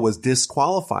 Pharaoh was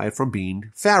disqualified from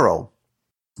being Pharaoh.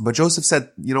 But Joseph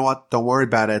said, you know what, don't worry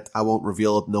about it. I won't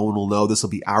reveal it. No one will know. This will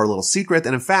be our little secret.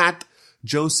 And in fact,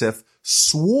 Joseph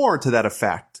swore to that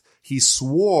effect. He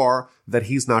swore that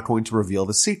he's not going to reveal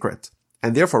the secret.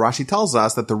 And therefore, Rashi tells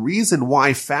us that the reason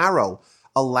why Pharaoh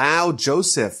allowed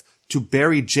Joseph to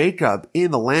bury Jacob in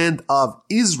the land of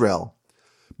Israel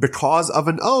because of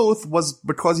an oath was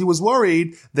because he was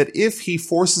worried that if he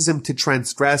forces him to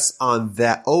transgress on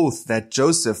that oath that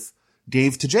Joseph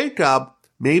gave to Jacob,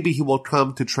 maybe he will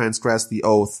come to transgress the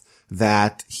oath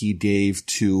that he gave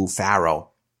to Pharaoh.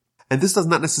 And this does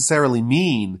not necessarily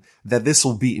mean that this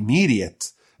will be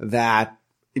immediate, that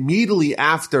immediately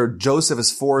after Joseph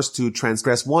is forced to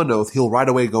transgress one oath, he'll right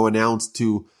away go announce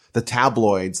to the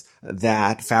tabloids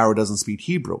that Pharaoh doesn't speak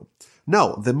Hebrew.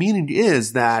 No, the meaning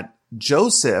is that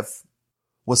Joseph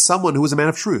was someone who was a man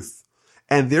of truth,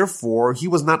 and therefore he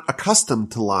was not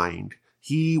accustomed to lying.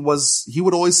 He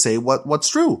would always say what's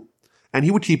true, and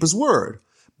he would keep his word.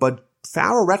 But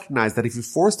Pharaoh recognized that if he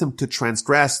forced him to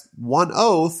transgress one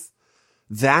oath,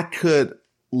 that could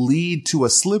lead to a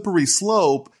slippery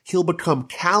slope. He'll become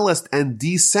calloused and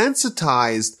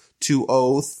desensitized to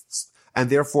oaths, and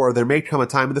therefore there may come a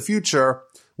time in the future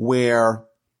where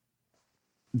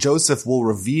Joseph will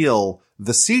reveal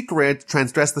the secret,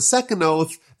 transgress the second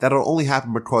oath, that'll only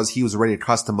happen because he was already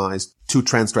accustomed to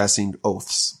transgressing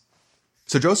oaths.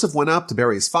 So Joseph went up to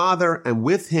bury his father, and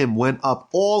with him went up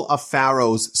all of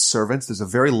Pharaoh's servants. There's a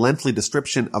very lengthy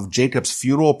description of Jacob's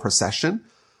funeral procession.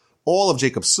 All of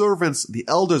Jacob's servants, the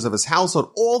elders of his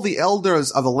household, all the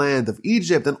elders of the land of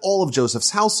Egypt, and all of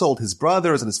Joseph's household, his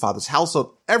brothers and his father's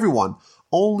household, everyone.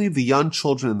 Only the young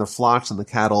children and the flocks and the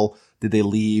cattle did they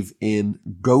leave in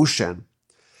Goshen.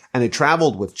 And they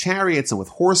traveled with chariots and with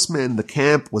horsemen. The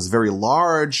camp was very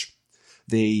large.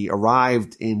 They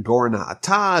arrived in Gorna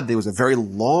Atad. There was a very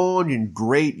long and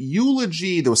great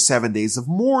eulogy. There were 7 days of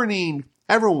mourning.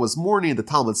 Everyone was mourning. The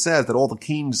Talmud says that all the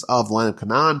kings of the land of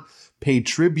Canaan paid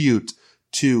tribute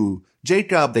to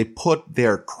Jacob. They put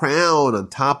their crown on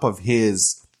top of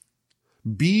his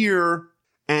bier,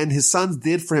 and his sons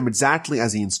did for him exactly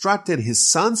as he instructed. His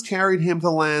sons carried him to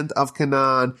the land of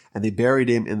Canaan, and they buried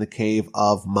him in the cave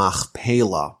of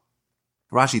Machpelah.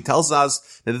 Rashi tells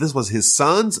us that this was his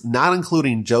sons, not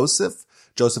including Joseph.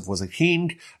 Joseph was a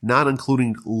king, not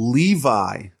including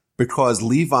Levi, because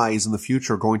Levi is in the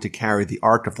future going to carry the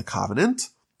Ark of the Covenant,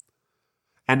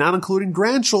 and not including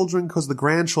grandchildren, because the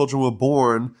grandchildren were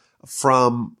born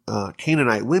from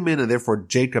Canaanite women, and therefore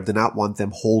Jacob did not want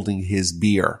them holding his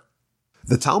bier.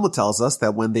 The Talmud tells us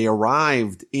that when they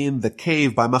arrived in the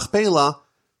cave by Machpelah,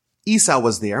 Esau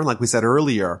was there. Like we said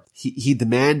earlier, he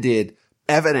demanded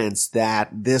evidence that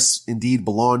this indeed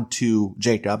belonged to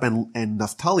Jacob, and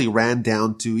Naphtali ran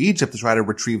down to Egypt to try to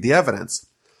retrieve the evidence.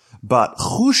 But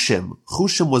Hushim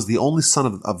was the only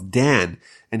son of Dan,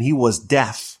 and he was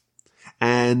deaf.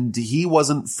 And he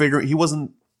wasn't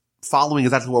following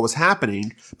exactly what was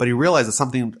happening, but he realized that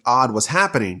something odd was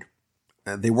happening.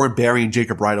 They weren't burying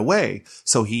Jacob right away.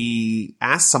 So he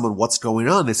asked someone what's going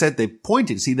on. They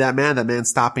pointed, see that man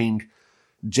stopping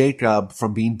Jacob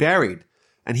from being buried.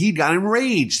 And he got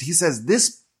enraged. He says,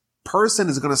 this person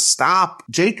is going to stop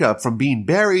Jacob from being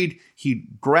buried. He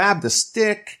grabbed a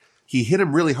stick. He hit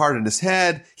him really hard in his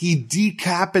head. He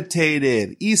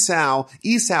decapitated Esau.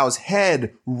 Esau's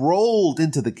head rolled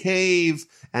into the cave,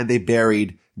 and they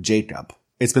buried Jacob.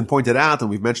 It's been pointed out, and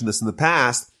we've mentioned this in the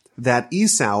past, that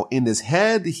Esau, in his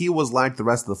head, he was like the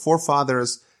rest of the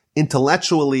forefathers.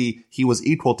 Intellectually, he was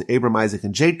equal to Abraham, Isaac,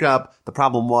 and Jacob. The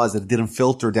problem was that it didn't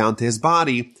filter down to his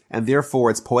body, and therefore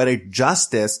it's poetic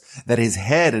justice that his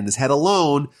head and his head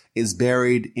alone is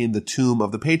buried in the tomb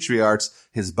of the patriarchs.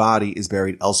 His body is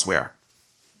buried elsewhere.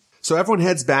 So everyone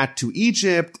heads back to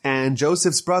Egypt, and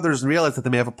Joseph's brothers realize that they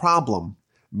may have a problem.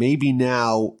 maybe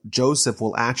now Joseph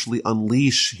will actually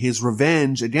unleash his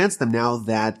revenge against them now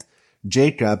that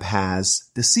Jacob has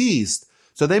deceased.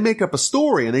 So they make up a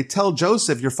story and they tell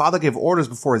Joseph, your father gave orders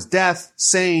before his death,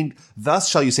 saying, thus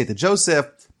shall you say to Joseph,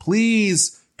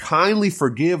 please kindly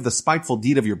forgive the spiteful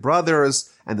deed of your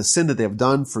brothers and the sin that they have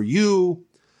done for you.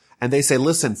 And they say,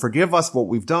 listen, forgive us what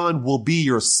we've done. We'll be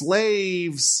your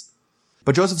slaves.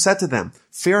 But Joseph said to them,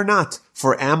 fear not,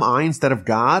 for am I instead of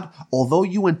God? Although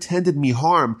you intended me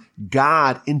harm,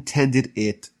 God intended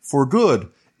it for good.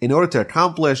 In order to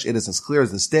accomplish, it is as clear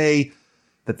as this day,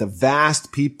 that the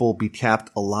vast people be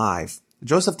kept alive.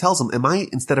 Joseph tells them, am I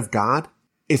instead of God?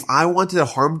 If I wanted to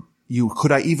harm you,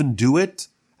 could I even do it?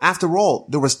 After all,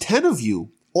 there was 10 of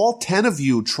you. All 10 of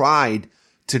you tried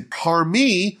to harm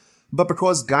me, but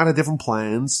because God had different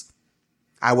plans,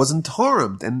 I wasn't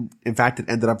harmed. And in fact, it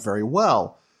ended up very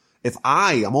well. If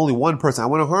I'm only one person, I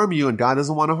want to harm you and God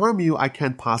doesn't want to harm you, I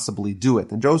can't possibly do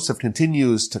it. And Joseph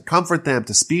continues to comfort them,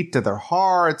 to speak to their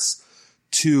hearts,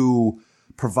 to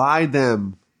provide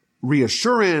them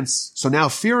reassurance. So now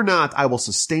fear not, I will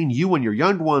sustain you and your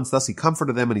young ones. Thus he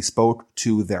comforted them and he spoke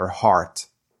to their heart.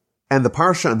 And the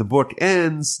Parsha and the book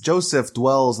ends. Joseph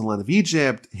dwells in the land of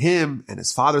Egypt, him and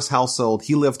his father's household.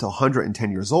 He lived to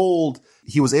 110 years old.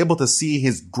 He was able to see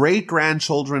his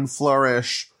great-grandchildren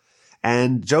flourish.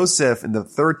 And Joseph, in the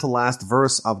third to last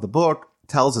verse of the book,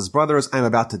 tells his brothers, I'm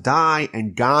about to die,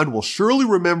 and God will surely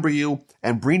remember you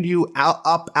and bring you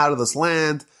up out of this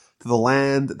land to the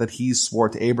land that he swore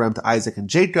to Abraham, to Isaac, and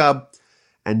Jacob.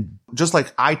 And just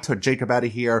like I took Jacob out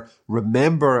of here,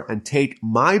 remember and take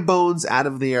my bones out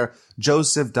of there.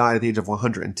 Joseph died at the age of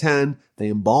 110. They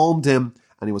embalmed him,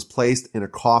 and he was placed in a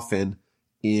coffin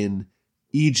in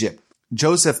Egypt.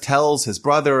 Joseph tells his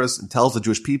brothers and tells the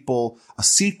Jewish people a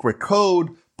secret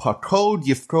code, Pakod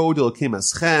Yifkod Elokim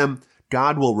Eschem,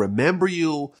 God will remember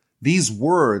you. These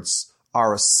words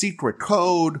are a secret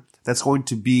code that's going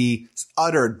to be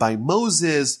uttered by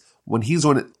Moses when he's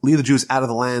going to lead the Jews out of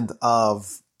the land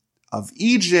of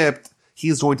Egypt.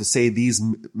 He's going to say these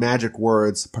magic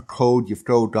words, Pakod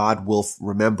Yifkod, God will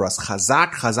remember us.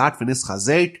 Chazak, Chazak, V'nis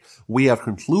Chazek. We have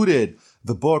concluded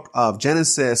the book of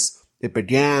Genesis. It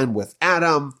began with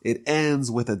Adam. It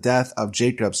ends with the death of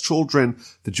Jacob's children.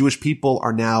 The Jewish people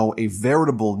are now a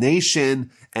veritable nation.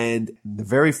 And in the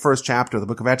very first chapter of the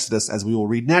book of Exodus, as we will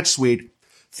read next week,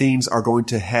 things are going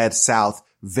to head south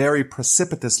very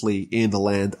precipitously in the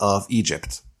land of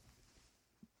Egypt.